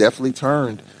momentum definitely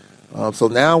turned. So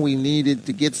now we needed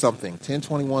to get something.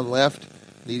 10:21 left.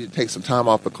 Needed to take some time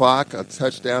off the clock. A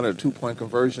touchdown and a 2-point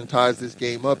conversion ties this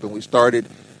game up, and we started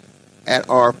at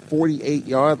our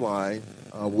 48-yard line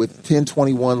with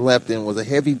 10:21 left, and was a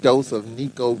heavy dose of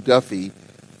Nico Duffy,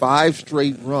 5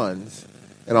 straight runs,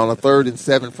 and on a 3rd and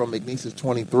 7 from McNeese's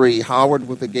 23, Howard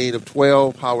with a gain of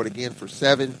 12, Howard again for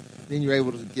 7. Then you're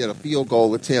able to get a field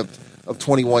goal attempt of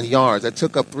 21 yards. That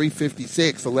took up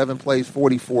 356, 11 plays,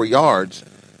 44 yards.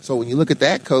 So when you look at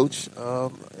that, Coach,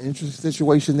 interesting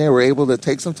situation there. We're able to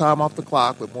take some time off the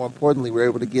clock, but more importantly, we're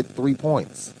able to get 3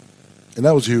 points. And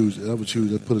that was huge. That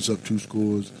put us up 2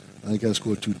 scores. I think I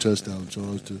scored 2 touchdowns,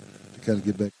 Charles, to kind of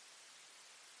get back.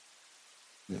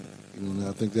 And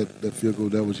I think that field goal,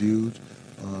 that was huge.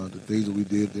 The things that we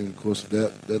did during the course of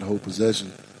that whole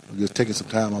possession, just taking some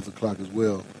time off the clock as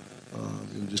well.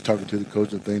 Just talking to the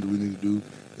coach, the thing that we need to do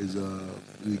is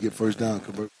we need to get first down,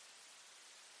 convert.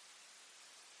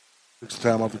 Took some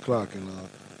time off the clock and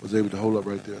was able to hold up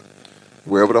right there.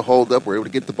 We're able to hold up. We're able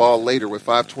to get the ball later with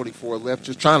 5:24 left,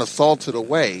 just trying to salt it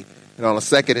away. And on a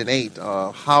 2nd and 8,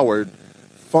 Howard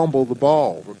fumbled the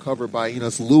ball, recovered by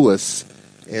Enos Lewis.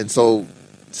 And so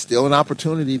still an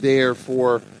opportunity there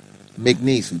for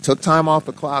McNeese. We took time off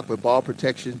the clock, but ball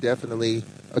protection definitely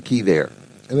a key there.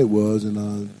 And it was,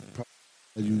 and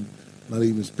you not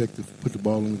even expect to put the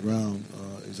ball on the ground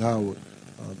is Howard.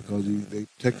 Because they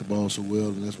protect the ball so well,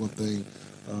 and that's one thing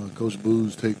Coach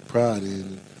Booz take pride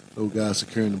in, those guys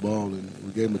securing the ball, and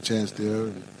we gave him a chance there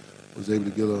and was able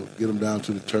to get them down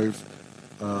to the turf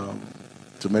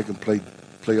to make them play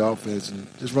offense and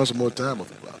just run some more time off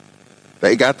the clock.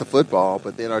 They got the football,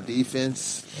 but then our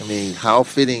defense, how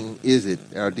fitting is it?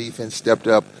 Our defense stepped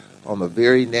up on the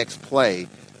very next play.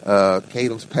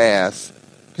 Caden's pass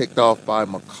picked off by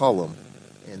McCullum,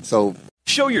 and so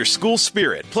Show your school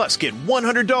spirit, plus get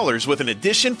 $100 with an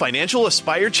Addition Financial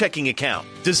Aspire checking account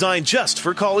designed just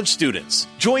for college students.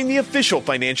 Join the official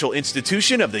financial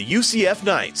institution of the UCF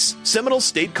Knights, Seminole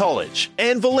State College,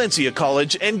 and Valencia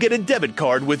College, and get a debit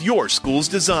card with your school's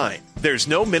design. There's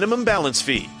no minimum balance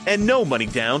fee and no money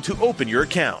down to open your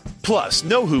account. Plus,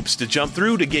 no hoops to jump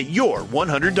through to get your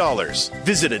 $100.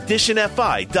 Visit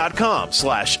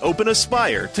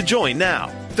additionfi.com/openaspire to join now.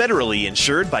 Federally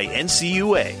insured by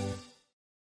NCUA.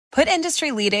 Put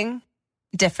industry leading,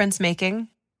 difference making,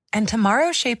 and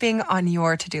tomorrow shaping on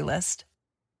your to-do list.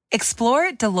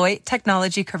 Explore Deloitte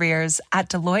Technology Careers at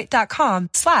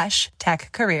Deloitte.com/tech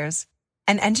careers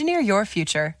and engineer your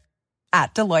future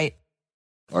at Deloitte.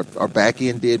 Our back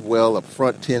end did well, up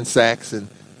front 10 sacks, and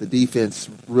the defense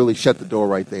really shut the door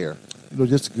right there.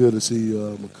 Just good to see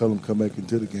McCullum come back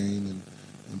into the game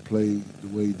and play the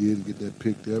way he did and get that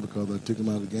pick there, because I took him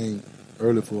out of the game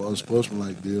early for an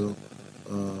unsportsmanlike deal.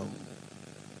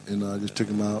 And I just took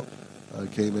him out,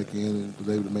 came back in, and was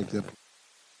able to make that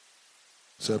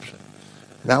exception.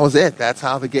 That was it. That's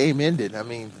how the game ended.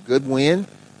 Good win,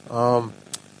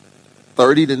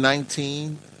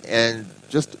 30-19, and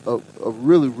just a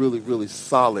really, really, really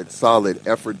solid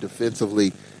effort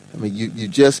defensively. You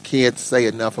just can't say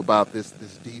enough about this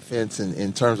defense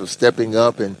in terms of stepping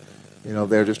up, and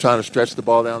they're just trying to stretch the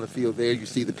ball down the field there. You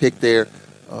see the pick there.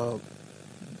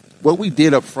 What we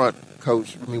did up front,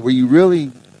 Coach, were you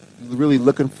really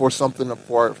looking for something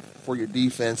for your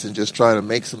defense and just trying to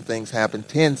make some things happen?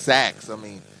 10 sacks,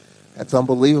 that's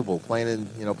unbelievable. Playing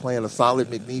a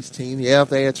solid McNeese team. Yeah,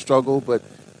 they had struggled, but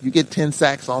you get 10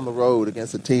 sacks on the road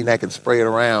against a team that can spray it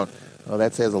around.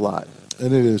 That says a lot.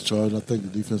 And it is, Charles. I think the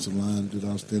defensive line did an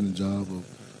outstanding job of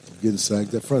getting sacked.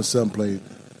 That front seven played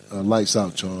lights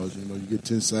out, Charles. You get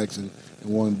 10 sacks in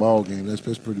one ball game. That's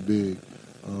pretty big.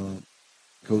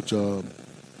 Coach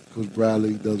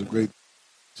Bradley does a great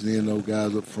seeing those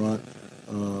guys up front.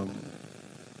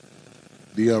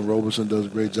 Deion Roberson does a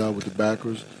great job with the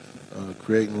backers,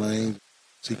 creating lanes.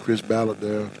 See Chris Ballard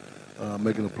there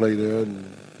making a play there, and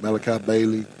Malachi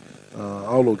Bailey,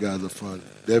 all those guys up front.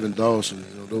 Devin Dawson,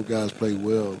 those guys play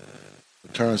well.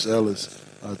 Terrence Ellis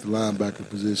at the linebacker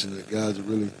position, the guys that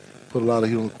really put a lot of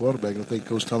heat on the quarterback. And I think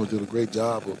Coach Thomas did a great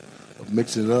job of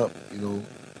mixing it up,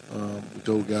 with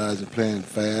those guys and playing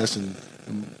fast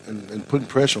and putting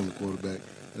pressure on the quarterback.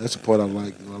 And that's the part I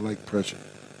like. I like pressure,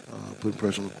 putting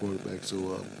pressure on the quarterback.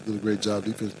 So did a great job.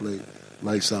 Defense played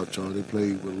lights out, Charlie. They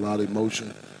played with a lot of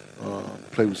emotion,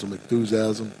 played with some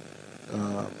enthusiasm,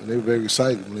 and they were very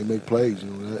excited when they made plays.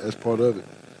 That's part of it.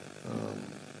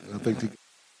 I think they got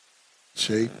in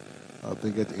shape. I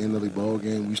think at the end of the ball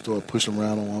game, we started pushing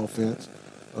around on offense.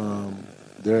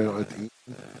 There at the end,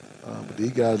 but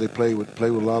these guys they play with a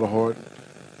lot of heart,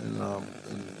 and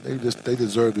they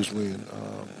deserve this win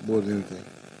more than anything.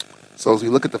 So as we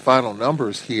look at the final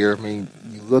numbers here, I mean,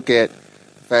 you look at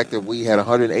the fact that we had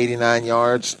 189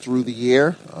 yards through the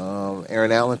year.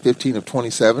 Aaron Allen, 15 of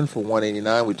 27 for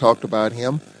 189. We talked about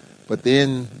him. But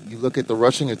then you look at the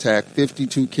rushing attack,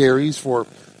 52 carries for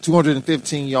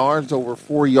 215 yards, over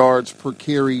 4 yards per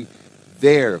carry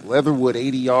there. Leatherwood,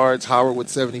 80 yards. Howard with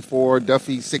 74.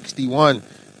 Duffy, 61.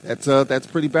 That's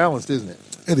pretty balanced, isn't it?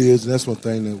 It is, and that's one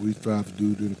thing that we strive to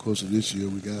do during the course of this year.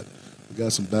 We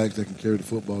got some backs that can carry the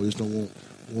football. We just don't want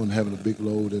one having a big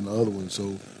load and the other one. So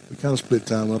we kind of split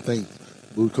time. I think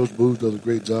Coach Booth does a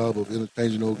great job of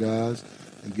interchanging those guys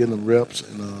and getting them reps.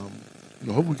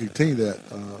 And hope we continue that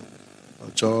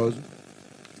charge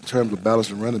in terms of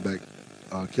balancing running back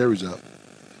carries out.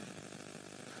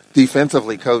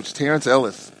 Defensively, Coach Terrence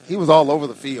Ellis, he was all over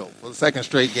the field for the second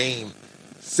straight game.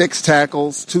 6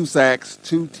 tackles, 2 sacks,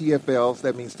 2 TFLs.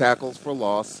 That means tackles for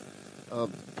loss.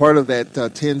 Part of that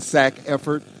 10-sack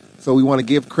effort. So we want to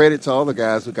give credit to all the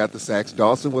guys who got the sacks.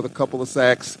 Dawson with a couple of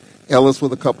sacks. Ellis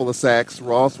with a couple of sacks.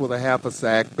 Ross with a half a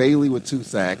sack. Bailey with 2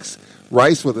 sacks.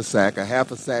 Rice with a sack. A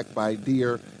half a sack by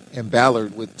Deere. And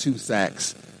Ballard with 2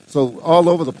 sacks. So all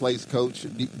over the place, Coach,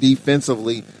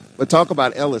 defensively. But talk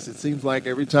about Ellis. It seems like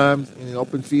every time in an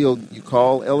open field you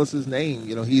call Ellis's name,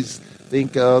 he's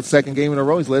second game in a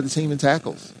row, he's led the team in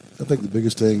tackles. I think the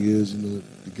biggest thing is,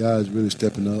 the guys really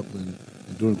stepping up and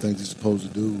doing the things he's supposed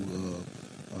to do.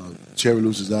 Cherry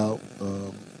Luce is out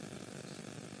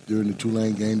during the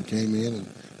Tulane game. Came in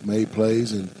and made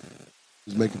plays and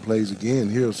is making plays again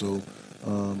here. So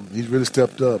he's really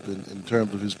stepped up in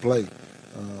terms of his play.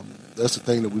 That's the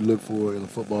thing that we look for in a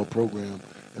football program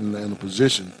and in a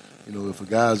position. If a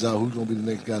guy's out, who's going to be the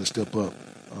next guy to step up?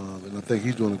 And I think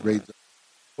he's doing a great job.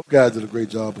 Both guys did a great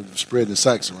job of spreading the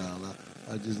sacks around.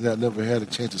 I never had a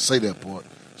chance to say that part,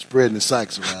 spreading the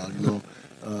sacks around,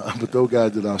 but those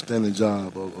guys did an outstanding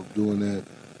job of doing that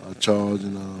charge,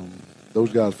 and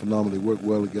those guys phenomenally work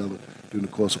well together during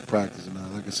the course of practice.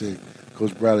 And like I said,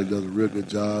 Coach Bradley does a real good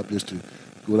job just to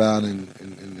go down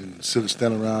and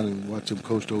stand around and watch him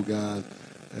coach those guys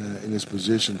in his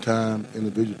position time,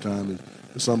 individual time.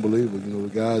 It's unbelievable. The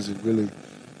guys that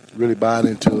really buying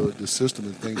into the system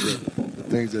and the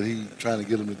things that he's trying to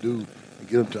get them to do and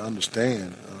get them to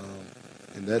understand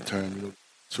in that term.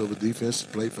 So the defense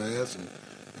play fast,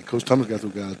 and Coach Thomas got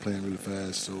those guys playing really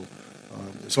fast. So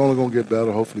it's only going to get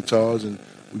better, hopefully, Charles, and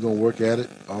we're going to work at it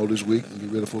all this week and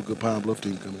get ready for a good Pine Bluff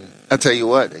team coming in. I tell you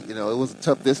what, it was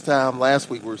tough this time. Last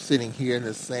week we were sitting here in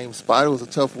the same spot. It was a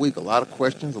tough week. A lot of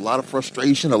questions, a lot of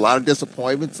frustration, a lot of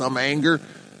disappointment, some anger,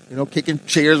 kicking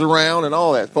chairs around and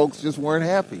all that. Folks just weren't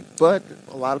happy. But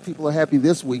a lot of people are happy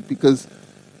this week because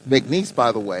McNeese,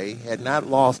 by the way, had not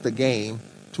lost a game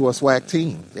to a SWAC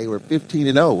team. They were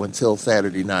 15-0 until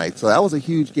Saturday night. So that was a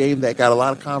huge game that got a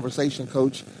lot of conversation,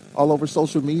 Coach, all over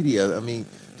social media. I mean,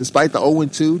 despite the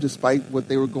 0-2, despite what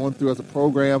they were going through as a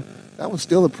program, that was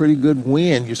still a pretty good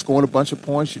win. You're scoring a bunch of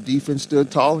points. Your defense stood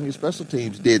tall, and your special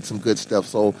teams did some good stuff.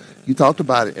 So you talked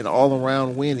about it, an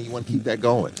all-around win, and you want to keep that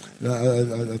going.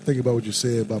 I think about what you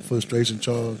said about frustration,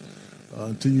 Charles.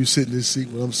 Until you sit in this seat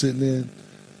where I'm sitting in,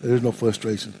 there's no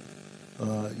frustration.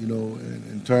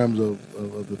 In terms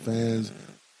of the fans,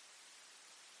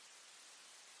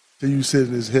 until you sit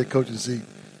in this head coaching seat,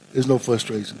 there's no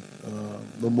frustration.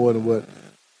 No more than what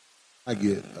I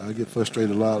get. I get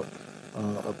frustrated a lot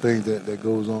of things that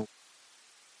goes on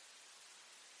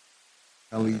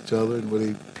on each other and where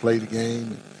they play the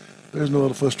game. There's no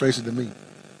other frustration to me.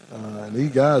 And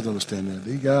these guys understand that.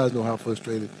 These guys know how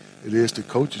frustrated it is to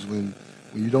coaches when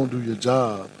you don't do your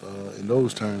job in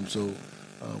those terms. So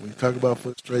when you talk about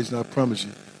frustration, I promise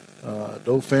you,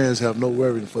 those fans have no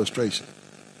worry in frustration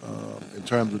in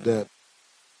terms of that.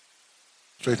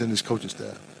 Straight in this coaching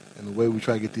staff and the way we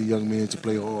try to get these young men to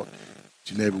play hard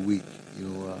each and every week.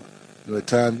 At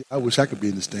times, I wish I could be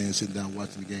in the stands sitting down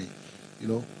watching the game,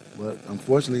 But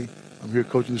unfortunately, I'm here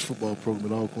coaching this football program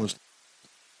at Alcorn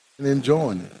and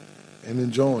enjoying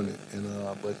it.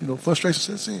 But frustration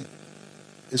sets in.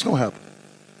 It's going to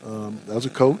happen. As a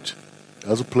coach,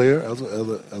 as a player, as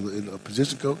a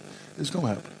position coach, it's going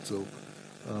to happen. So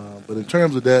But in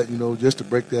terms of that, just to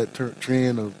break that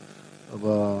trend of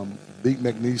beat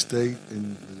McNeese State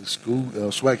in the school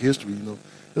SWAC history,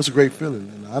 it's a great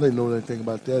feeling. And I didn't know anything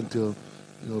about that until,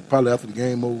 probably after the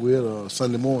game over with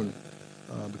Sunday morning,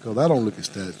 because I don't look at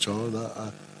stats, Charles.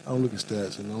 I don't look at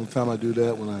stats, and the only time I do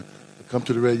that when I come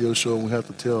to the radio show and we have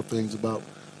to tell things about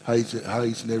how each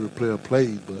and every player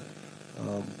played. But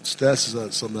stats is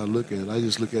not something I look at. I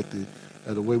just look at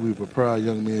the way we prepare our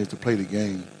young men to play the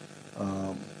game.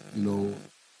 And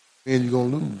you're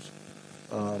gonna lose.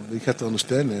 They have to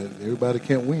understand that everybody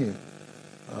can't win.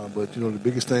 But the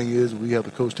biggest thing is we have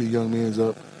to coach these young men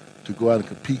up to go out and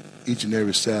compete each and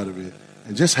every Saturday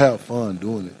and just have fun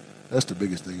doing it. That's the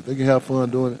biggest thing. If they can have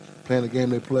fun doing it, playing the game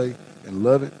they play, and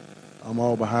love it, I'm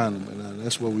all behind them. And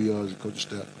that's where we are as a coaching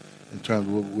staff in terms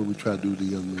of what we try to do to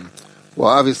the young men. Well,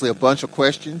 obviously a bunch of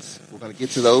questions. We're going to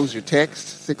get to those. Your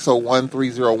text,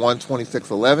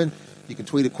 601-301-2611. You can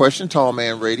tweet a question, Tall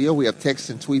Man Radio. We have texts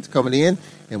and tweets coming in,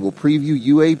 and we'll preview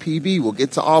UAPB. We'll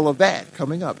get to all of that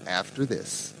coming up after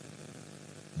this.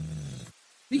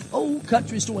 The Old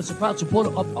Country Store is a proud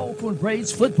supporter of Alcorn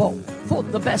Braves football. For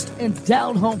the best in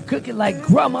down-home cooking like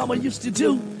Grandmama used to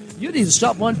do, you need to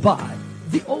stop on by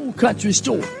the Old Country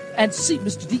Store and see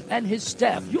Mr. D and his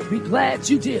staff. You'll be glad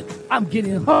you did. I'm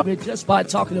getting hungry just by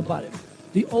talking about it.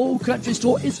 The Old Country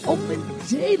Store is open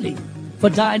daily for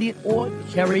dining or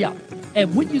carry out.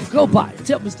 And when you go by,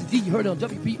 tell Mr. D you heard it on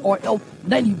WPRL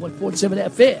 91.7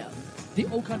 FM. The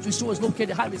Old Country Store is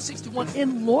located Highway 61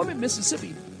 in Lorman,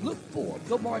 Mississippi. Look for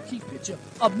the marquee picture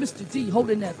of Mr. D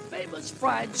holding that famous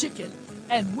fried chicken.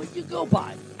 And when you go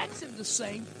by, ask him to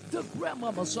sing the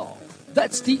Grandmama song.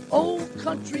 That's the Old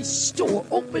Country Store,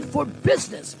 open for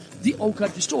business. The Old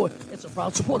Country Store is a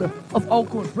proud supporter of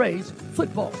Alcorn Braves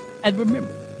football. And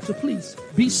remember to please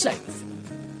be safe.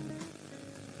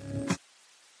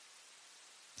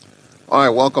 All right,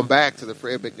 welcome back to the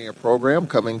Fred McNair program,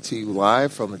 coming to you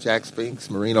live from the Jack Spinks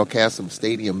Marino Cassim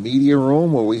Stadium Media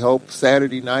Room, where we hope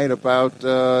Saturday night about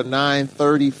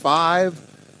 9:35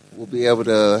 we'll be able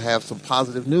to have some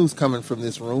positive news coming from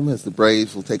this room as the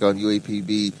Braves will take on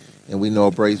UAPB, and we know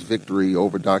a Braves victory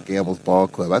over Doc Gamble's ball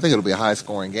club. I think it'll be a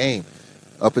high-scoring game.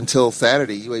 Up until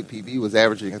Saturday, UAPB was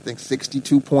averaging,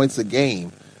 62 points a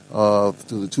game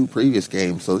through the two previous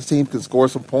games. So this team can score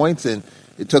some points, and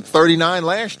it took 39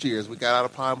 last year as we got out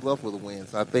of Pine Bluff with a win.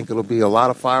 So I think it'll be a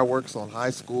lot of fireworks on high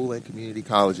school and community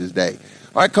colleges day.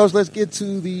 All right, Coach, let's get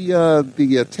to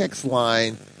the text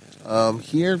line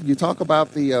here. You talk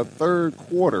about the third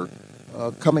quarter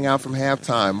coming out from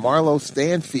halftime. Marlo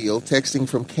Stanfield texting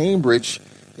from Cambridge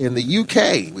in the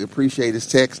UK. We appreciate his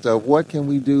text of what can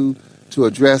we do to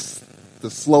address the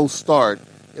slow start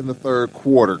in the third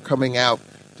quarter,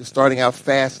 starting out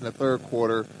fast in the third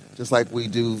quarter, just like we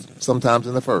do sometimes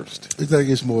in the first. I think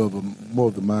it's more of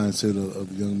the mindset of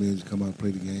the young men to come out and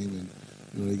play the game,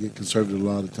 and they get conservative a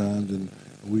lot of times, and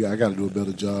I got to do a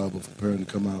better job of preparing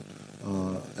to come out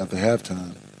after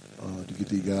halftime to get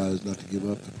these guys not to give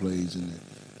up the plays in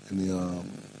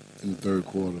the third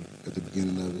quarter at the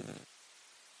beginning of it.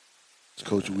 As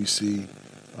coach, we see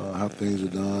how things are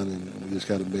done, and we just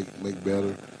got to make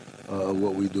better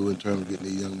what we do in terms of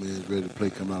getting the young men ready to play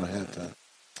coming out of halftime.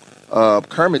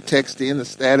 Kermit texted in the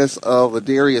status of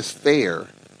Ladarius Fair.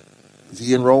 Is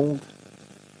he enrolled?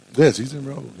 Yes, he's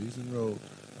enrolled. He's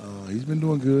been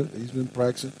doing good. He's been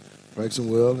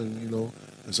practicing well, and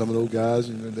and some of those guys,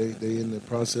 they in the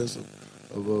process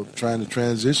of trying to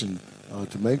transition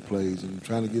to make plays and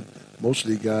trying to get most of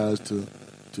these guys to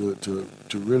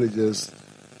really just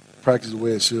practice the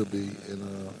way it should be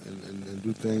and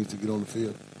do things to get on the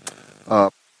field.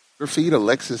 Feet,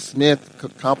 Alexis Smith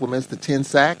compliments the 10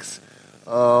 sacks.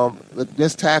 The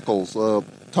missed tackles.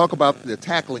 Talk about the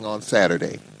tackling on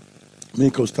Saturday. Me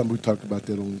and Coach Tom, we talked about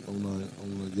that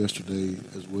on yesterday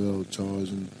as well,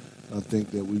 Charles, and I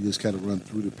think that we just kind of run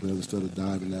through the players instead of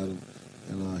diving at them.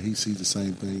 And he sees the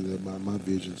same thing that my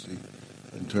vision see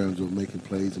in terms of making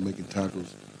plays and making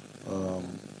tackles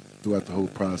throughout the whole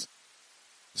process.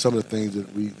 Some of the things that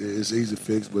it's easy to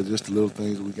fix, but just the little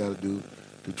things that we got to do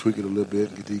to tweak it a little bit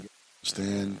and get these guys to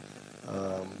stand.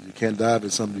 You can't dive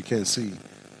at something you can't see.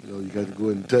 You got to go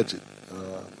ahead and touch it.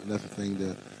 And that's the thing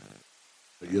that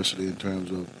yesterday in terms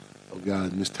of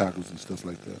guys missed tackles and stuff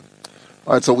like that.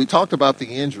 All right, so we talked about the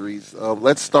injuries.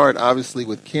 Let's start, obviously,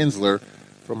 with Kinsler.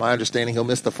 From my understanding, he'll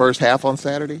miss the first half on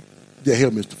Saturday? Yeah,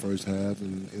 he'll miss the first half,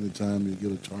 and anytime you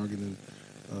get a target, and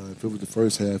if it was the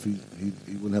first half, he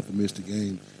wouldn't have to miss the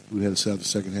game. He would have to start the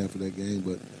second half of that game,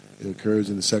 but it occurs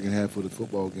in the second half of the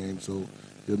football game, so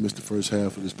he'll miss the first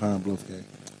half of this Pine Bluff game.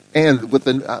 And with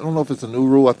I don't know if it's a new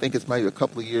rule. I think it's maybe a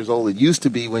couple of years old. It used to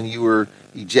be when you were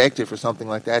ejected for something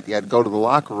like that, you had to go to the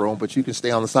locker room, but you can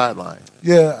stay on the sideline.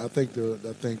 Yeah, I think what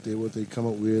they come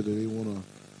up with, they want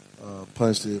to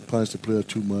punish the player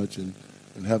too much and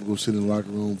have to go sit in the locker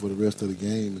room for the rest of the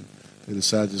game. And they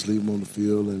decide to just leave them on the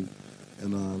field and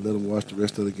let them watch the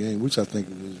rest of the game, which I think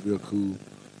is real cool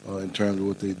in terms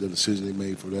of the decision they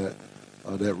made for that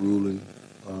ruling.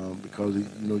 Because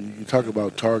you talk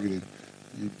about targeting.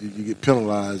 You get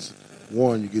penalized.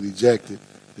 One, you get ejected.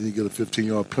 Then you get a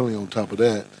 15-yard penalty on top of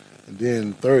that. And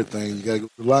then the third thing, you got to go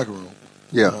to the locker room.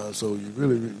 Yeah. So you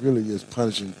really just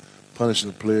punishing a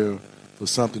player for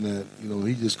something that,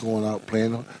 he's just going out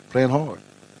playing hard.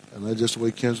 And that's just the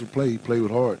way Kendrick would play. He played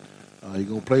with heart. He's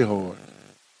going to play hard.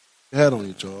 He had on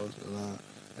you, Charles.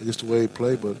 And just the way he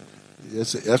played. But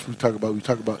that's what we talk about. We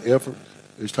talk about effort.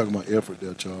 He's talking about effort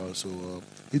there, Charles. So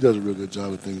he does a real good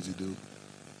job of things he do.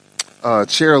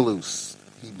 Chair Loose,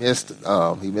 he missed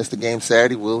the game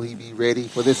Saturday. Will he be ready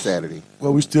for this Saturday?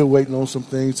 Well, we're still waiting on some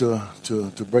things to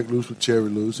break loose with Cherry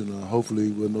Loose, and hopefully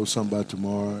we'll know something by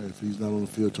tomorrow. If he's not on the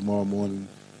field tomorrow morning,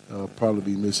 probably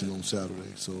be missing on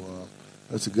Saturday. So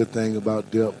that's a good thing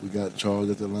about depth. We got Charles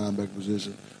at the linebacker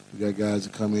position. We got guys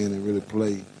that come in and really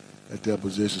play at that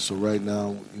position. So right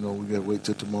now, we got to wait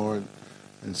till tomorrow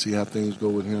and see how things go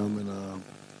with him and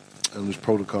his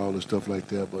protocol and stuff like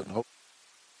that. But hopefully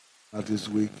not this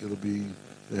week.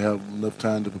 They have enough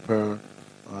time to prepare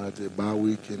at the bye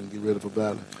week and get ready for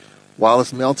battle.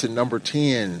 Wallace Melton, number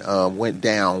 10, went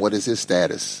down. What is his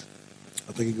status?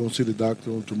 I think he's going to see the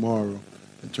doctor on tomorrow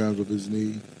in terms of his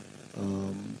knee. I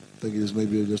think it's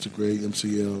maybe just a grade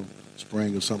MCL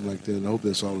sprain or something like that. And I hope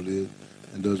that's all it is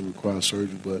and doesn't require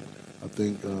surgery. But I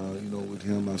think, with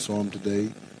him, I saw him today.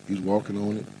 He's walking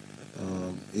on it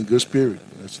in good spirit.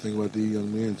 That's the thing about these young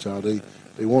men, child.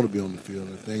 They want to be on the field.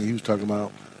 The thing he was talking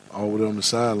about all the way on the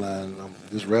sideline,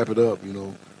 just wrap it up,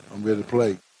 I'm ready to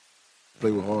play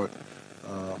with heart.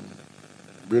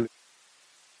 Really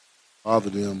bother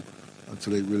them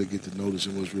until they really get to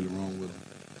noticing what's really wrong with them.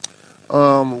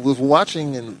 Was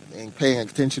watching and paying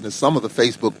attention to some of the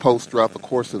Facebook posts throughout the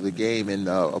course of the game, and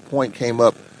a point came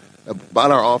up about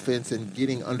our offense and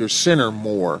getting under center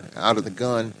more, out of the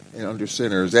gun and under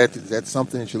center. Is that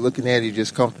something that you're looking at? Are you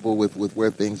just comfortable with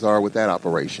where things are with that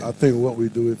operation? I think what we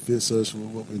do, it fits us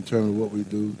in terms of what we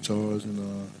do, Charles.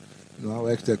 And I'll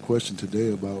ask that question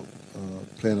today about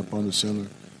playing up under center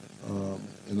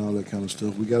and all that kind of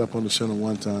stuff. We got up under center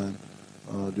one time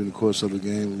during the course of the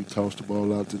game. We tossed the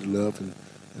ball out to the left, and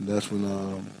that's when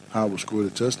Howard scored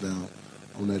a touchdown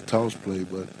on that toss play.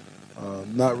 But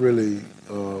not really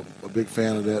a big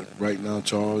fan of that right now,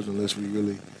 Charles, unless we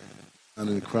really, and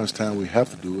in the crunch time, we have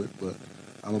to do it. But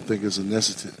I don't think it's a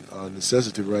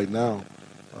necessity right now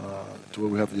to where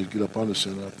we have to just get up under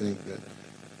center. I think that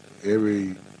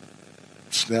every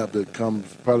snap that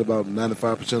comes, probably about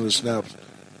 95% of the snaps,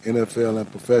 NFL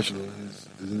and professional, is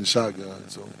in the shotgun.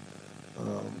 So,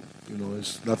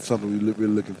 it's not something we're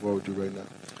really looking forward to right now.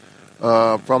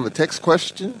 From the text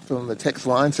question, from the text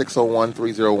line,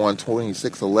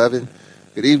 601-301-2611.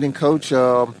 Good evening, Coach.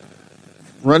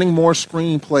 Running more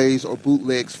screen plays or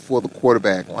bootlegs for the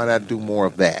quarterback. Why not do more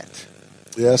of that?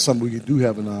 Yeah, that's something we do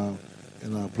have in our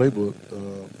playbook,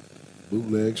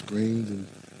 bootleg, screens, and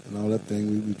all that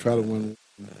thing. We try to win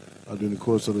during the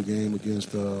course of the game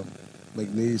against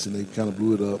McNeese, and they kind of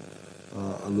blew it up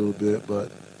a little bit.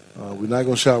 But we're not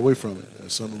going to shy away from it.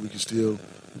 That's something we can still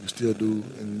do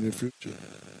in the near future.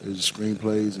 There's screen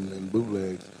plays and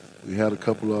bootlegs. We had a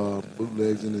couple of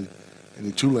bootlegs in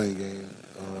the Tulane game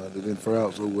that didn't fare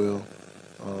out so well,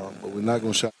 but we're not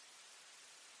going to shy.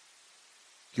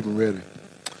 Keep them ready.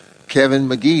 Kevin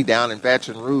McGee down in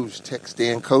Baton Rouge, text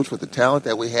in, Coach, with the talent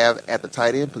that we have at the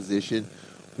tight end position,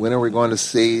 when are we going to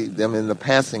see them in the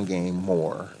passing game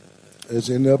more? It's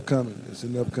in the upcoming.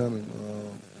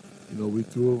 We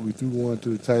threw one to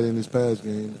the tight end this past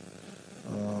game.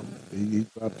 He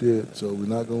dropped it, so we're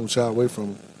not going to shy away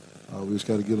from him. We just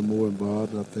got to get him more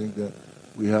involved, and I think that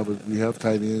we have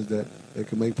tight ends that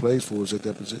can make plays for us at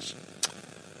that position.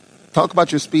 Talk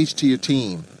about your speech to your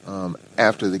team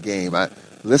after the game.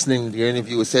 Listening to your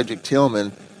interview with Cedric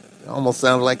Tillman, it almost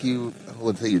sounded like I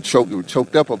wouldn't say you were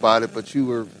choked up about it, but you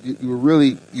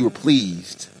were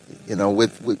pleased,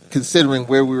 with considering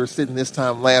where we were sitting this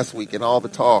time last week and all the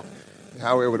talk,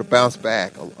 how we were able to bounce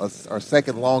back. Our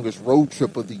second longest road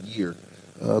trip of the year,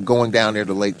 going down there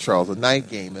to Lake Charles, a night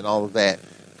game and all of that.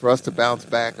 For us to bounce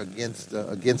back against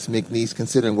McNeese,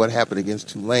 considering what happened against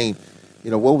Tulane,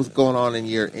 what was going on in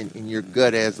your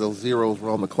gut as those zeros were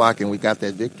on the clock and we got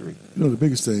that victory? The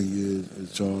biggest thing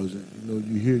is Charles,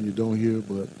 you hear and you don't hear,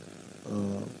 but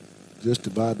just the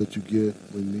vibe that you get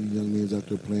when these young men out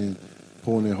there playing,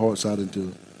 pouring their hearts out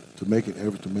into to make an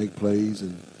effort to make plays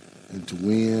and to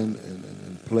win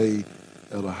and play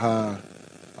at a high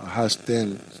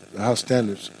standards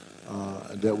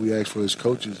that we ask for as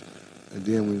coaches. And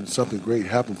then when something great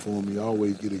happens for them, you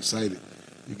always get excited.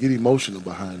 You get emotional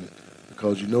behind it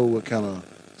because you know what kind of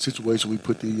situation we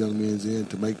put these young men in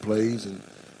to make plays and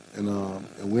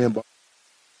win.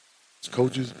 As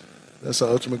coaches, that's our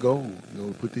ultimate goal. You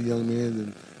know, put these young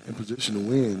men in position to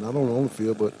win, not only on the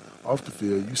field but off the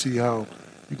field. You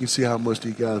can see how much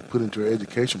these guys put into their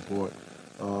education part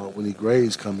when the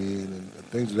grades come in and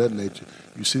things of that nature.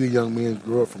 You see the young men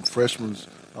grow up from freshmen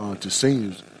to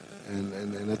seniors,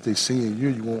 and at their senior year,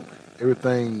 you want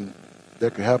everything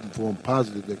that can happen for them,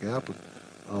 positive that can happen.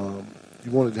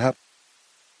 You want it to happen.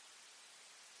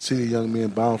 See the young men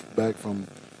bounce back from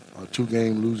a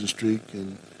 2-game losing streak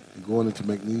and going into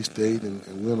McNeese State and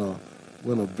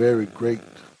win a very great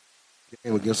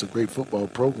game against a great football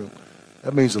program.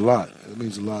 That means a lot. It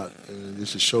means a lot, and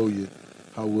just to show you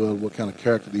what kind of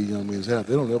character these young men have.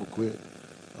 They don't ever quit.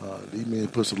 These men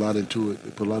put a lot into it.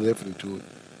 They put a lot of effort into it,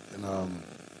 and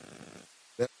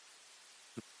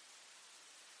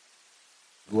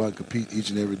go out and compete each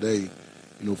and every day,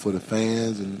 you know, for the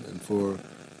fans and for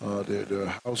their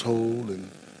household and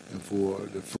for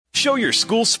their. Show your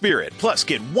school spirit, plus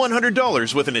get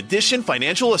 $100 with an Addition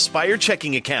Financial Aspire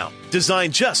checking account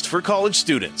designed just for college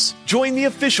students. Join the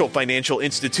official financial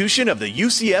institution of the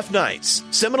UCF Knights,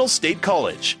 Seminole State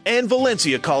College, and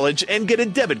Valencia College and get a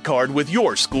debit card with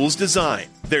your school's design.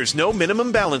 There's no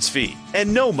minimum balance fee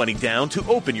and no money down to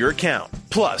open your account.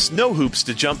 Plus, no hoops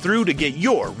to jump through to get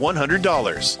your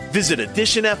 $100. Visit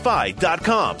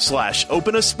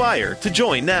additionfi.com/openaspire to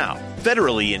join now.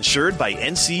 Federally insured by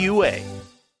NCUA.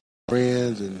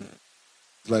 Friends and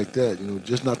like that, you know,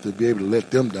 just not to be able to let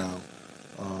them down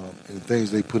and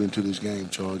things they put into this game,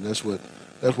 Charles. And that's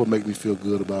what makes me feel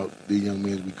good about the young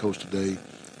men we coach today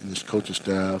and this coaching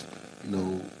staff. You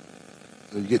know,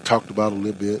 you get talked about a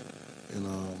little bit, and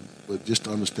but just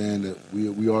to understand that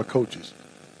we are coaches,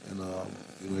 and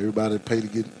you know, everybody pay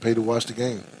to watch the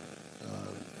game.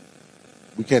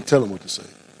 We can't tell them what to say,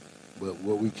 but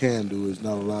what we can do is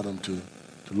not allow them to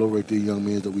low rate these young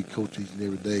men that we coach each and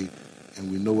every day,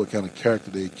 and we know what kind of character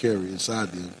they carry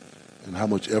inside them and how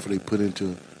much effort they put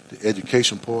into the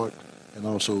education part, and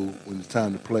also when it's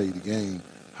time to play the game,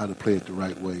 how to play it the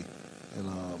right way.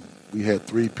 And we had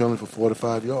 3 penalties for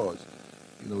 45 yards.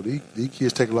 You know, these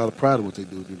kids take a lot of pride in what they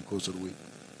do during the course of the week,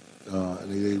 and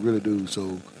they really do.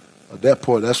 So that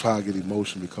part, that's why I get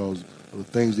emotional, because of the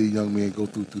things these young men go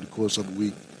through the course of the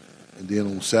week, and then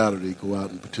on Saturday go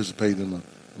out and participate in a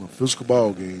physical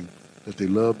ball game that they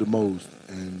love the most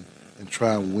and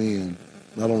try and win,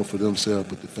 not only for themselves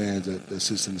but the fans that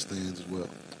sits in the stands as well.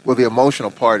 Well, the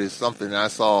emotional part is something I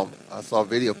saw a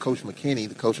video of Coach McKinney,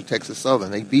 the coach of Texas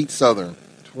Southern. They beat Southern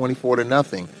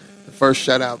 24-0. The first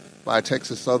shutout by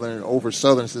Texas Southern over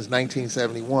Southern since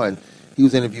 1971. He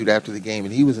was interviewed after the game,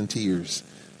 and he was in tears.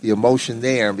 The emotion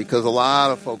there, because a lot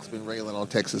of folks have been railing on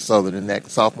Texas Southern and that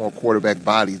sophomore quarterback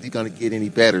body. Is he going to get any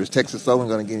better? Is Texas Southern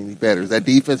going to get any better? Is that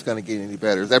defense going to get any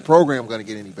better? Is that program going to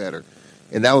get any better?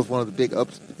 And that was one of the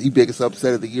biggest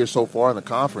upset of the year so far in the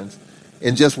conference.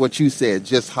 And just what you said,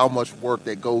 just how much work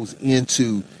that goes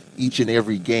into each and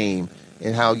every game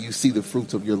and how you see the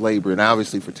fruits of your labor. And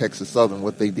obviously for Texas Southern,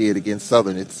 what they did against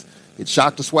Southern, it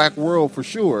shocked the SWAC world for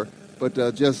sure. But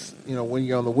just, you know, when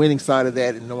you're on the winning side of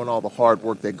that and knowing all the hard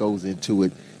work that goes into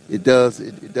it, it does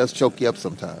choke you up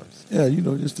sometimes. Yeah, you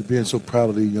know, just to being so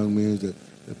proud of these young men that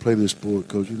play this sport,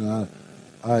 Coach. You know,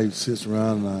 I sit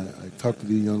around and I talk to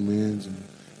these young men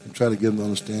and try to get them to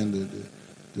understand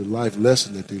the life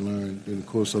lesson that they learn during the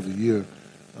course of the year.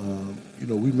 You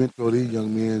know, we mentor these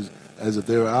young men as if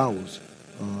they're ours.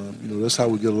 You know, that's how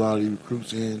we get a lot of these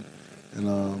recruits in, and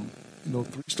you know,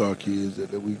 3-star kids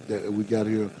that we got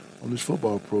here on this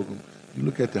football program. You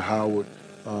look at the Howard,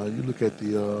 you look at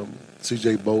the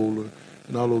C.J. Bowler,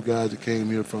 and all those guys that came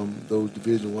here from those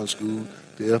Division I schools,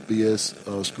 the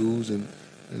FBS schools, and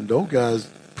those guys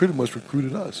pretty much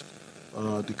recruited us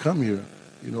to come here.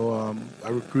 You know, I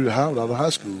recruited Howard out of high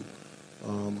school,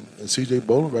 and C.J.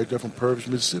 Bowler right there from Purvis,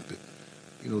 Mississippi.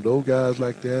 You know, those guys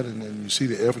like that, and you see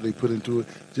the effort they put into it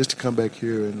just to come back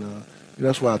here, and you know,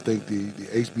 that's why I think the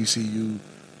HBCU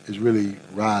is really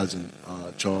rising,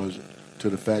 Charles,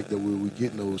 to the fact that we're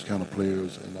getting those kind of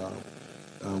players, and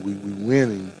we're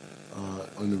winning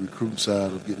on the recruiting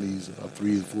side of getting these 3-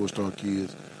 and 4-star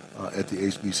kids at the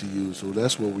HBCU. So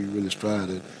that's what we really strive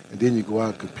at. And then you go out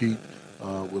and compete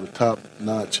with a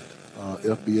top-notch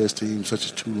FBS team such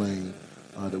as Tulane,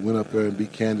 that went up there and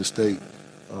beat Kansas State.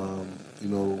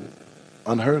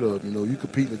 Unheard of. You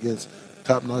competing against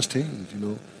top-notch teams.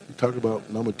 You talk about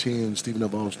number 10, Stephen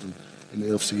F. Austin in the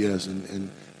FCS, and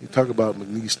you talk about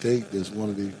McNeese State. That's one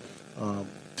of the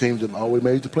teams that always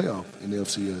made the playoff in the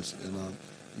FCS. And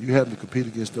you having to compete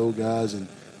against those guys, and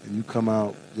you come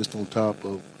out just on top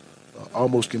of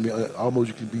almost you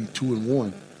can be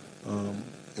 2-1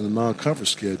 in a non-conference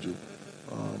schedule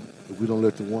if we don't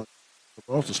let the one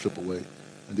also slip away.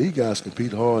 And these guys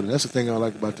compete hard, and that's the thing I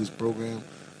like about this program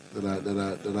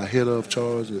that I head of,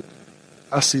 Charles. That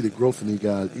I see the growth in these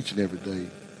guys each and every day.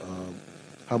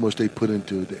 How much they put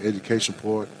into the education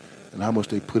part, and how much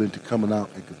they put into coming out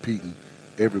and competing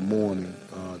every morning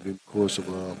during the course of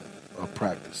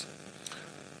practice.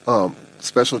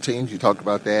 Special teams, you talked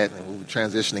about that, and we'll be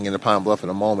transitioning into Pine Bluff in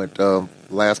a moment. The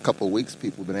last couple of weeks,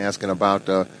 people have been asking about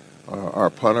our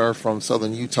punter from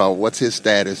Southern Utah. What's his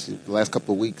status? The last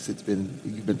couple of weeks,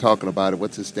 you've been talking about it.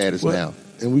 What's his status now?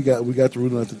 And we got the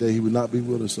ruling out today. He would not be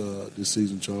with us this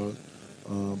season, Charles.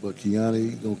 But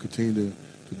Kiani going to continue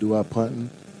to do our punting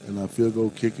and our field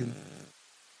goal kicking.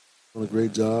 Doing a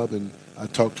great job, and I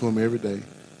talk to him every day,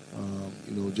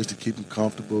 just to keep him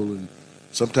comfortable. And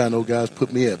sometimes those guys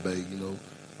put me at bay,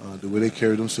 the way they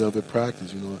carry themselves at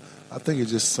practice. I think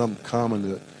it's just something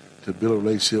common to build a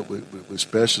relationship with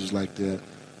specialists like that.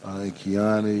 And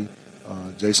Kiani,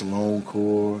 Jason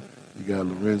Longcore, you got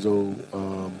Lorenzo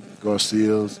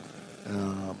Garcias,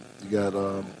 you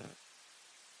got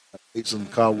Jason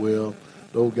Caldwell,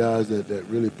 those guys that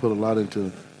really put a lot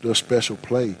into their special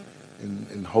play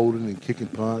in holding and kicking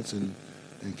punts and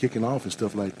kicking off and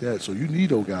stuff like that. So you need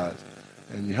those guys,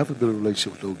 and you have to build a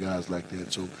relationship with those guys like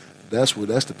that. So that's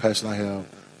the passion I have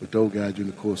with those guys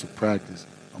during the course of practice.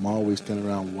 I'm always standing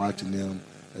around watching them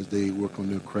as they work on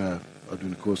their craft during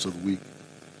the course of the week.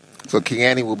 So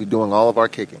Kiani will be doing all of our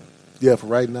kicking? Yeah, for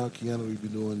right now, Kiani will be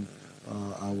doing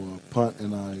our punt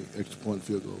and our extra point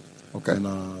field goal. Okay. And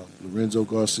Lorenzo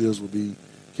Garcias will be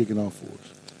kicking off for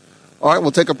us. All right,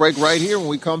 we'll take a break right here. When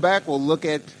we come back, we'll look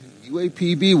at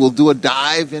UAPB. We'll do a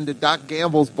dive into Doc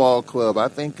Gamble's ball club. I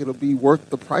think it'll be worth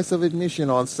the price of admission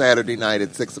on Saturday night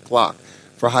at 6 o'clock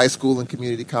for high school and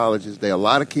community colleges day. A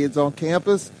lot of kids on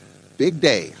campus. Big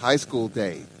day, high school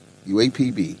day,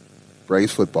 UAPB,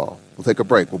 Braves football. We'll take a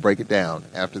break. We'll break it down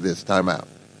after this timeout.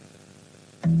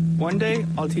 One day,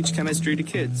 I'll teach chemistry to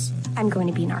kids. I'm going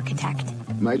to be an architect.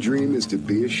 My dream is to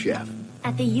be a chef.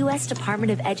 At the U.S.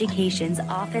 Department of Education's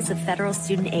Office of Federal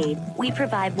Student Aid, we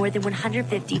provide more than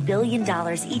 $150 billion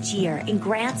each year in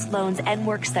grants, loans, and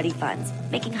work-study funds,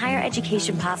 making higher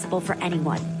education possible for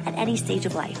anyone at any stage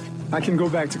of life. I can go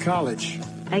back to college.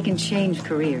 I can change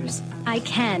careers. I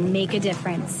can make a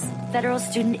difference. Federal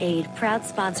Student Aid, proud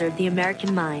sponsor of the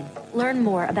American Mind. Learn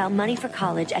more about money for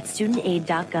college at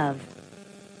studentaid.gov.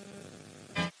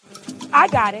 I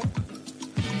got it.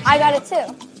 I got it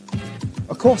too.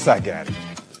 Of course I got it.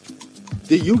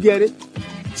 Did you get it?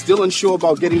 Still unsure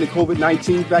about getting the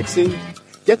COVID-19 vaccine?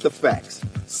 Get the facts.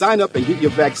 Sign up and get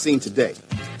your vaccine today.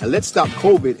 And let's stop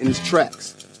COVID in its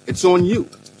tracks. It's on you.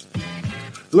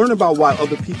 Learn about why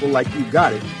other people like you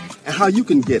got it and how you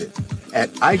can get it at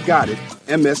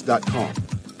IGotItMS.com.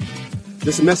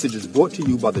 This message is brought to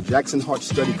you by the Jackson Hart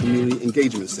Study Community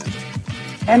Engagement Center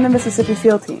and the Mississippi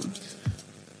SEAL Team.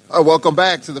 Welcome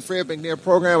back to the Fred McNair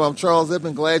program. I'm Charles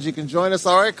Ibman. Glad you can join us.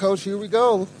 All right, Coach, here we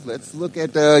go. Let's look at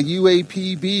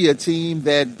UAPB, a team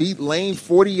that beat Lane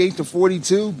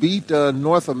 48-42, beat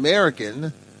North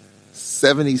American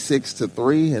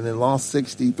 76-3, and then lost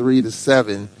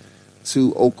 63-7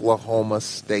 to Oklahoma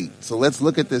State. So let's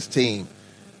look at this team.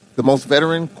 The most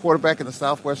veteran quarterback in the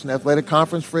Southwestern Athletic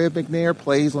Conference, Fred McNair,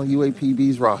 plays on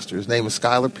UAPB's roster. His name is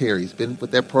Skylar Perry. He's been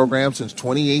with that program since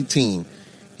 2018.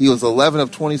 He was 11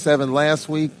 of 27 last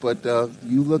week, but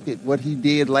you look at what he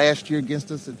did last year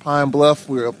against us at Pine Bluff.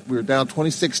 We were down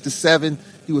 26-7.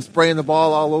 He was spraying the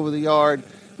ball all over the yard.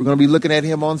 We're going to be looking at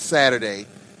him on Saturday.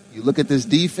 You look at this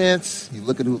defense, you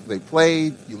look at who they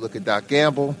played, you look at Doc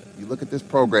Gamble, you look at this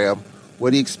program. What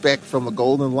do you expect from the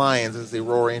Golden Lions as they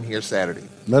roar in here Saturday?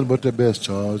 Nothing but their best,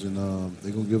 Charles, and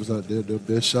they're going to give us out their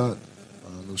best shot.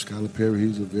 Skylar Perry,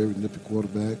 he's a very nippy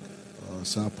quarterback.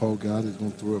 Southpaw guy that's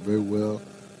going to throw it very well.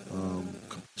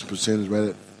 Percentage right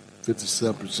at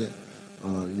 57%,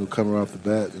 coming off the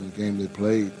bat in the game they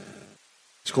played.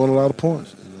 Scoring a lot of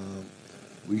points. And,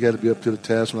 we got to be up to the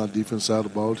task on our defense side of the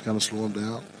ball to kind of slow them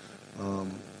down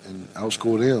and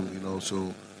outscore them,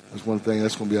 So that's one thing.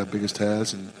 That's going to be our biggest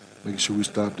task, and making sure we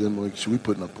stop them, making sure we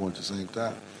putting up points at the same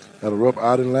time. Had a rough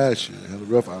outing last year.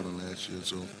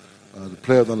 So the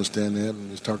players understand that, and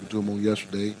I was talking to them on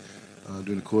yesterday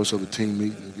during the course of the team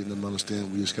meeting and getting them to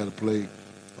understand we just got to play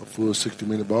a full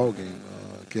 60-minute ball game.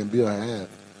 It can't be a half.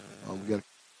 We got a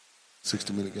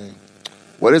 60-minute game.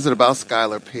 What is it about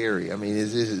Skylar Perry? I mean,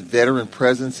 is it his veteran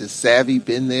presence, his savvy,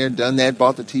 been there, done that,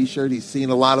 bought the T-shirt? He's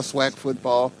seen a lot of SWAC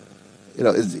football. You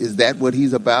know, is that what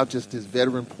he's about, just his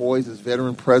veteran poise, his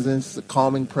veteran presence, the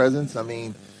calming presence? I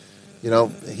mean, you know,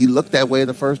 he looked that way in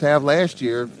the first half last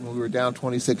year when we were down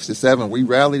 26-7. We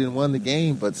rallied and won the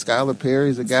game, but Skylar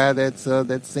Perry is a guy that's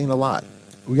seen a lot.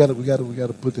 We got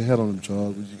to put the head on him,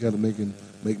 Charles. We got to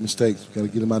make mistakes. We got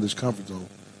to get him out of his comfort zone.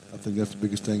 I think that's the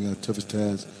biggest thing. Our toughest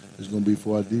task is going to be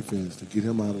for our defense to get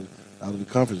him out of the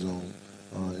comfort zone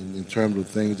in terms of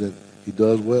things that he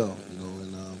does well. You know,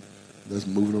 and that's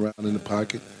moving around in the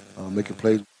pocket, making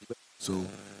plays. So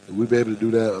if we be able to do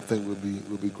that, I think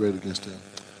we'll be great against them.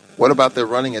 What about their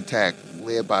running attack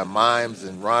led by Mimes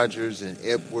and Rogers and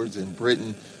Edwards and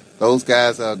Britton? Those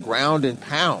guys ground and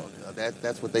pound.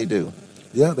 That's what they do.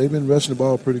 Yeah, they've been rushing the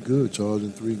ball pretty good, Charles,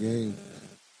 in 3 games.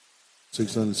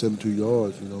 672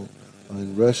 yards, you know,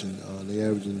 in rushing. They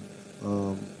averaging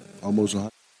almost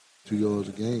 102 yards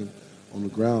a game on the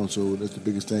ground. So that's the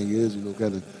biggest thing is, you know,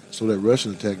 got to slow that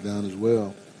rushing attack down as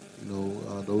well. You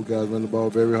know, those guys run the ball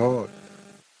very hard.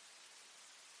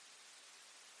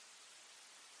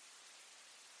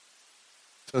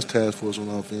 Touch task force on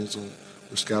offense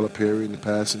with Skylar Perry and the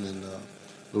passing and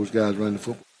those guys running the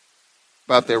football.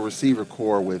 About their receiver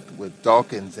core with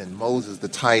Dawkins and Moses, the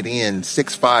tight end,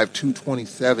 6'5",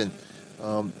 227.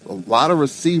 A lot of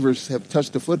receivers have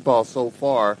touched the football so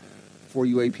far for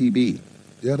UAPB.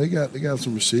 Yeah, they got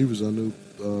some receivers. I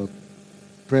know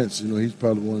Prince, you know, he's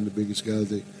probably one of the biggest guys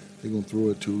they're going to throw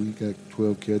it to. He got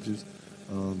 12 catches.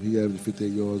 He averaged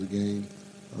 58 yards a game.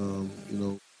 You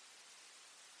know,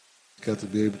 got to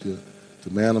be able to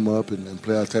man them up and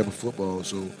play our type of football.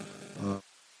 So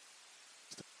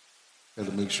got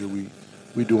to make sure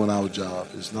we doing our job.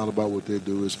 It's not about what they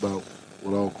do. It's about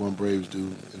what Alcorn Braves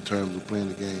do in terms of playing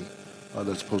the game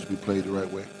that's supposed to be played the right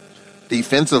way.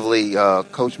 Defensively,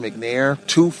 Coach McNair,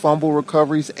 2 fumble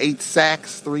recoveries, 8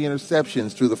 sacks, 3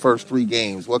 interceptions through the first 3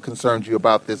 games. What concerns you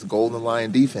about this Golden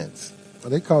Lion defense?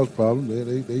 Well, they cause problems.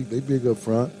 They big up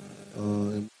front.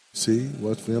 And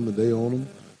watch film the day on them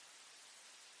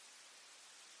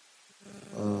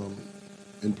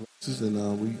in places, and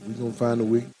we're going to find the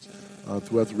weakness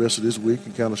throughout the rest of this week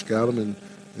and kind of scout them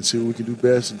and see what we can do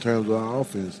best in terms of our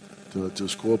offense to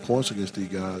score points against these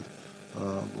guys.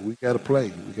 But we got to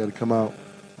play. We got to come out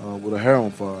with a hair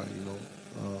on fire, you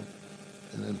know,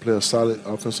 and play a solid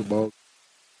offensive ball.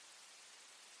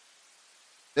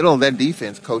 Middle of that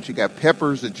defense, Coach, you got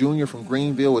Peppers, a junior from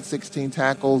Greenville with 16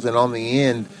 tackles, and on the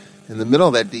end, in the middle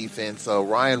of that defense,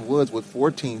 Ryan Woods with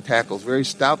 14 tackles. Very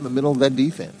stout in the middle of that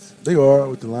defense. They are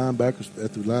with the linebackers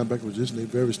at the linebacker position. They're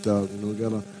very stout. You know, we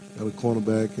got a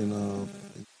cornerback and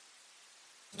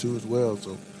 2 as well.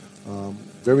 So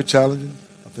very challenging.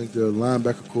 I think the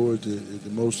linebacker core is the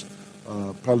most,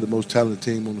 probably the most talented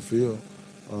team on the field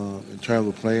in terms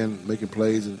of playing, making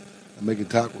plays, and making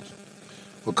tackles.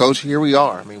 Well, Coach, here we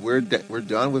are. I mean, we're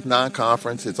done with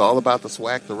non-conference. It's all about the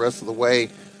SWAC the rest of the way.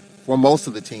 For most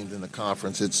of the teams in the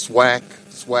conference, it's SWAC,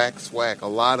 SWAC, SWAC. A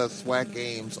lot of SWAC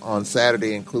games on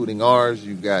Saturday, including ours.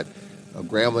 You've got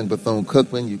Grambling,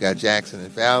 Bethune-Cookman. You've got Jackson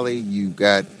and Valley. You've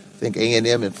got, I think,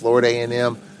 A&M and Florida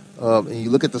A&M. And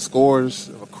you look at the scores,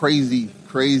 a crazy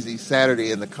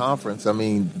Saturday in the conference. I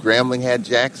mean, Grambling had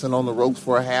Jackson on the ropes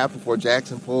for a half before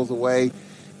Jackson pulls away.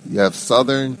 You have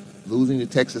Southern losing to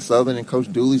Texas Southern in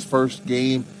Coach Dooley's first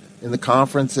game in the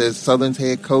conference as Southern's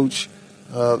head coach.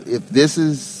 If this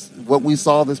is what we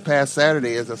saw this past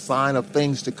Saturday as a sign of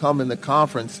things to come in the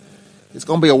conference, it's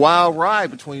going to be a wild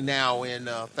ride between now and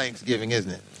Thanksgiving,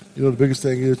 isn't it? You know, the biggest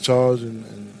thing is Charles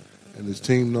and his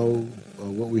team know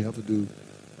what we have to do.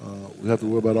 We have to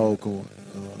worry about Alcorn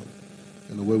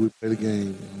and the way we play the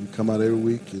game. And we come out every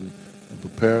week and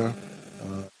prepare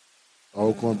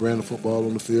Alcorn brand of football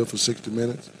on the field for 60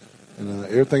 minutes. And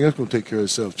everything else going to take care of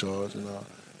itself, Charles. And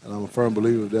I'm a firm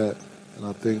believer of that. And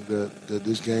I think that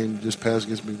this game just passed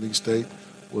against McNeese State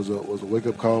was a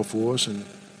wake-up call for us, and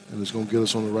it's going to get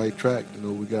us on the right track. You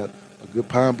know, we got a good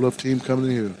Pine Bluff team coming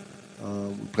in here.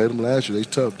 We played them last year.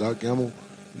 They're tough. Doc Gamble,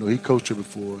 you know, he coached here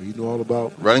before. He know all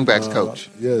about running backs coach.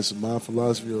 Yeah, it's my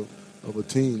philosophy of a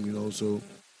team, you know. So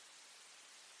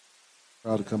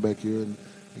proud to come back here and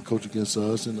coach against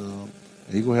us, and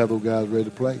he's going to have those guys ready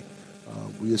to play.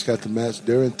 We just got to match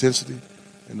their intensity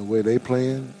and the way they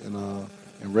playing,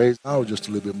 and raise ours just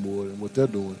a little bit more than what they're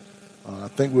doing. I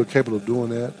think we're capable of doing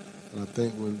that, and I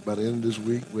think by the end of this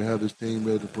week, we'll have this team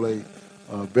ready to play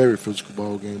a very physical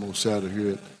ball game on Saturday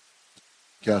here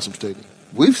Castle Stadium.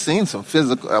 We've seen some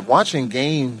physical, watching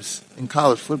games in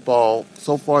college football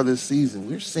so far this season,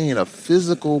 we're seeing a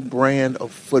physical brand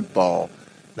of football.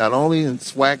 Not only in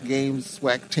SWAC games,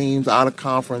 SWAC teams, out of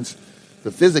conference, the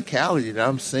physicality that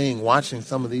I'm seeing watching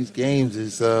some of these games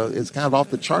is kind of off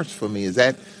the charts for me.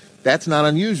 That's not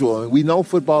unusual. I mean, we know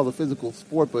football is a physical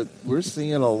sport, but we're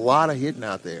seeing a lot of hitting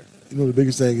out there. You know, the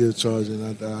biggest thing is, Charles,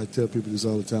 and I tell people this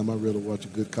all the time, I'd rather watch a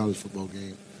good college football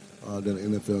game than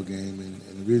an NFL game. And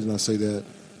the reason I say that,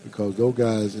 because those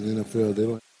guys in the NFL, they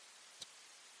don't.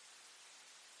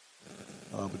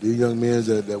 But these young men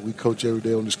that we coach every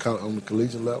day on the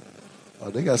collegiate level,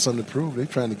 they got something to prove. They're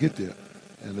trying to get there.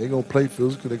 And they're going to play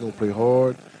physical, they're going to play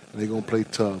hard, and they're going to play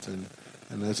tough. And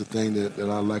that's the thing that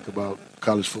I like about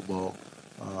college football.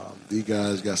 These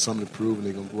guys got something to prove, and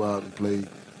they're going to go out and play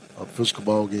a physical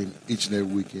ball game each and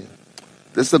every weekend.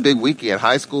 This is a big weekend.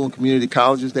 High school and community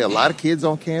colleges, there are a lot of kids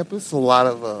on campus, a lot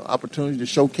of opportunity to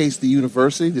showcase the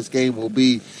university. This game will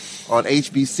be on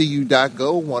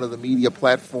hbcu.go, one of the media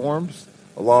platforms,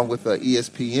 along with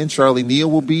ESPN. Charlie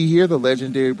Neal will be here. The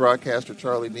legendary broadcaster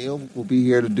Charlie Neal will be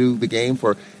here to do the game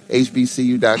for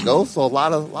hbcu.go. So a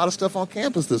lot of stuff on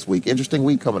campus this week. Interesting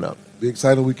week coming up. Be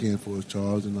exciting weekend for us,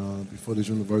 Charles, and before this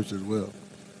university as well.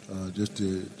 Just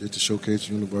to showcase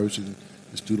the university,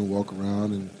 the student walk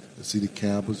around and see the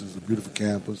campus. It's a beautiful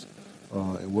campus,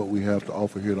 and what we have to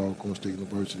offer here at Alcorn State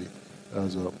University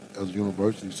as a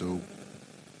university. So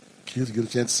kids get a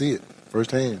chance to see it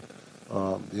firsthand.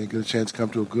 They get a chance to come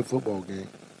to a good football game.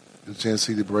 Get a chance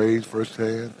to see the Braves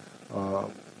firsthand.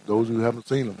 Those who haven't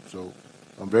seen them. So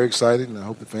I'm very excited, and I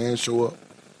hope the fans show up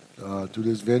to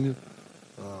this venue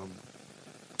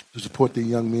to support the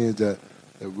young men that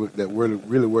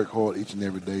really work hard each and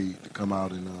every day to come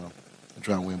out and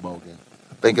try and win ball game.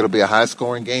 I think it'll be a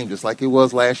high-scoring game, just like it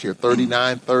was last year,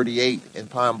 39-38 in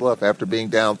Pine Bluff after being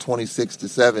down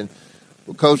 26-7.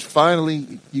 Well, Coach,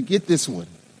 finally, you get this one.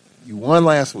 You won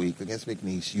last week against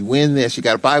McNeese. You win this. You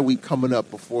got a bye week coming up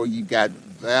before you got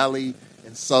Valley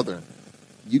and Southern.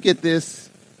 You get this,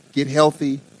 get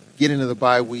healthy, get into the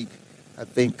bye week. I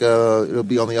think it'll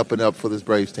be on the up and up for this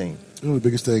Braves team. You know, the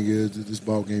biggest thing is that this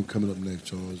ball game coming up next,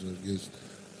 Charles, against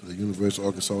the University of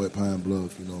Arkansas at Pine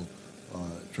Bluff. You know,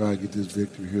 try to get this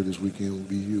victory here this weekend will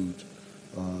be huge.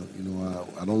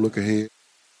 I don't look ahead.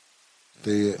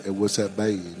 Stay at Westside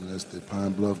Bay, and that's the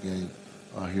Pine Bluff game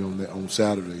here on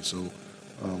Saturday. So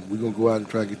we're gonna go out and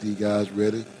try to get these guys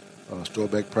ready.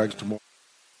 Start back practice tomorrow.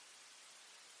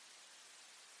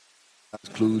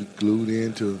 Glued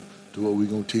into what we're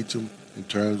gonna teach them in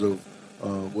terms of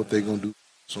what they're gonna do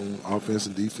on offense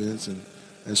and defense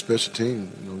and special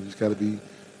team. You know, you just got to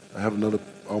have another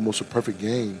almost a perfect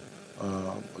game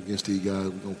against these guys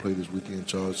we're gonna play this weekend,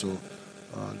 Charles. So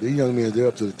these young men, they're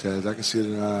up to the task. I can see it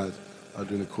in their eyes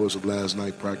during the course of last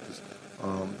night's practice.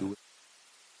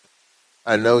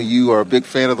 I know you are a big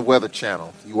fan of the Weather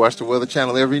Channel. You watch the Weather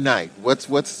Channel every night. What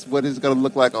is it going to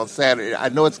look like on Saturday? I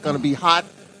know it's going to be hot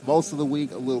most of the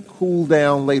week, a little cool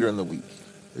down later in the week.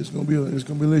 It's going to be a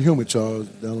little humid, Charles,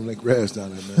 down on that grass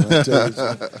down there, man. I tell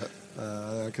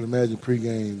you, I can imagine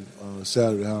pregame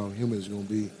Saturday how humid it's going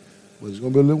to be. But it's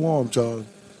going to be a little warm, Charles.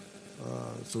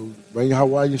 So bring your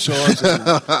Hawaiian shorts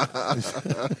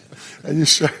and your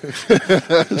shirt,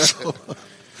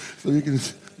 so you can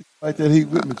fight that heat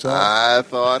with me,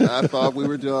 Charles. I thought we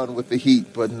were done with the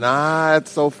heat, but not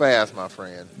so fast, my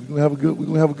friend. We're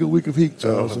gonna have a good week of heat,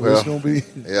 Charles. So it's gonna be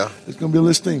it's gonna be a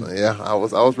little steamy. Yeah, I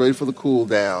was ready for the cool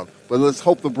down, but let's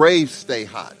hope the Braves stay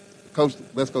hot. Coach,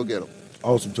 let's go get them.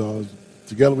 Awesome, Charles.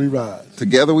 Together we rise.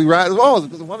 Together we rise. Oh,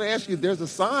 I want to ask you, there's a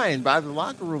sign by the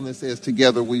locker room that says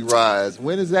Together we rise.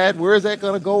 When is that? Where is that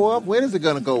going to go up? When is it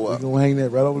going to go up? We're going to hang that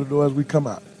right over the door as we come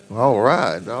out. All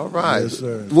right. Yes,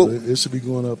 sir. Well, so it should be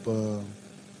going up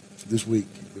this week.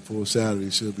 Before Saturday,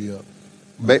 it should be up.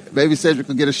 Maybe Cedric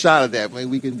will get a shot of that. Maybe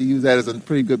we can use that as a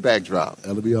pretty good backdrop.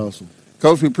 That'll be awesome.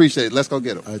 Coach, we appreciate it. Let's go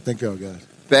get them. All right, thank y'all, guys.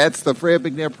 That's the Fred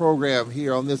McNair program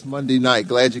here on this Monday night.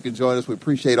 Glad you can join us. We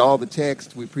appreciate all the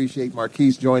texts. We appreciate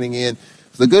Marquise joining in.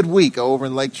 It's a good week over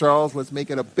in Lake Charles. Let's make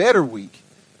it a better week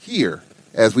here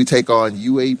as we take on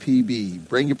UAPB.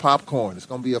 Bring your popcorn. It's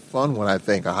going to be a fun one, I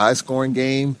think. A high-scoring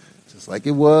game, just like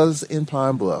it was in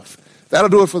Pine Bluff. That'll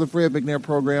do it for the Fred McNair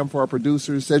program. For our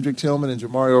producers, Cedric Tillman and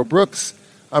Jamario Brooks,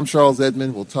 I'm Charles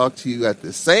Edmond. We'll talk to you at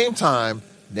the same time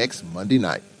next Monday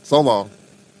night. So long.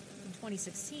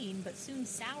 2016, but soon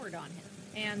soured on him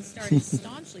and started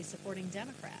staunchly supporting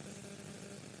Democrats.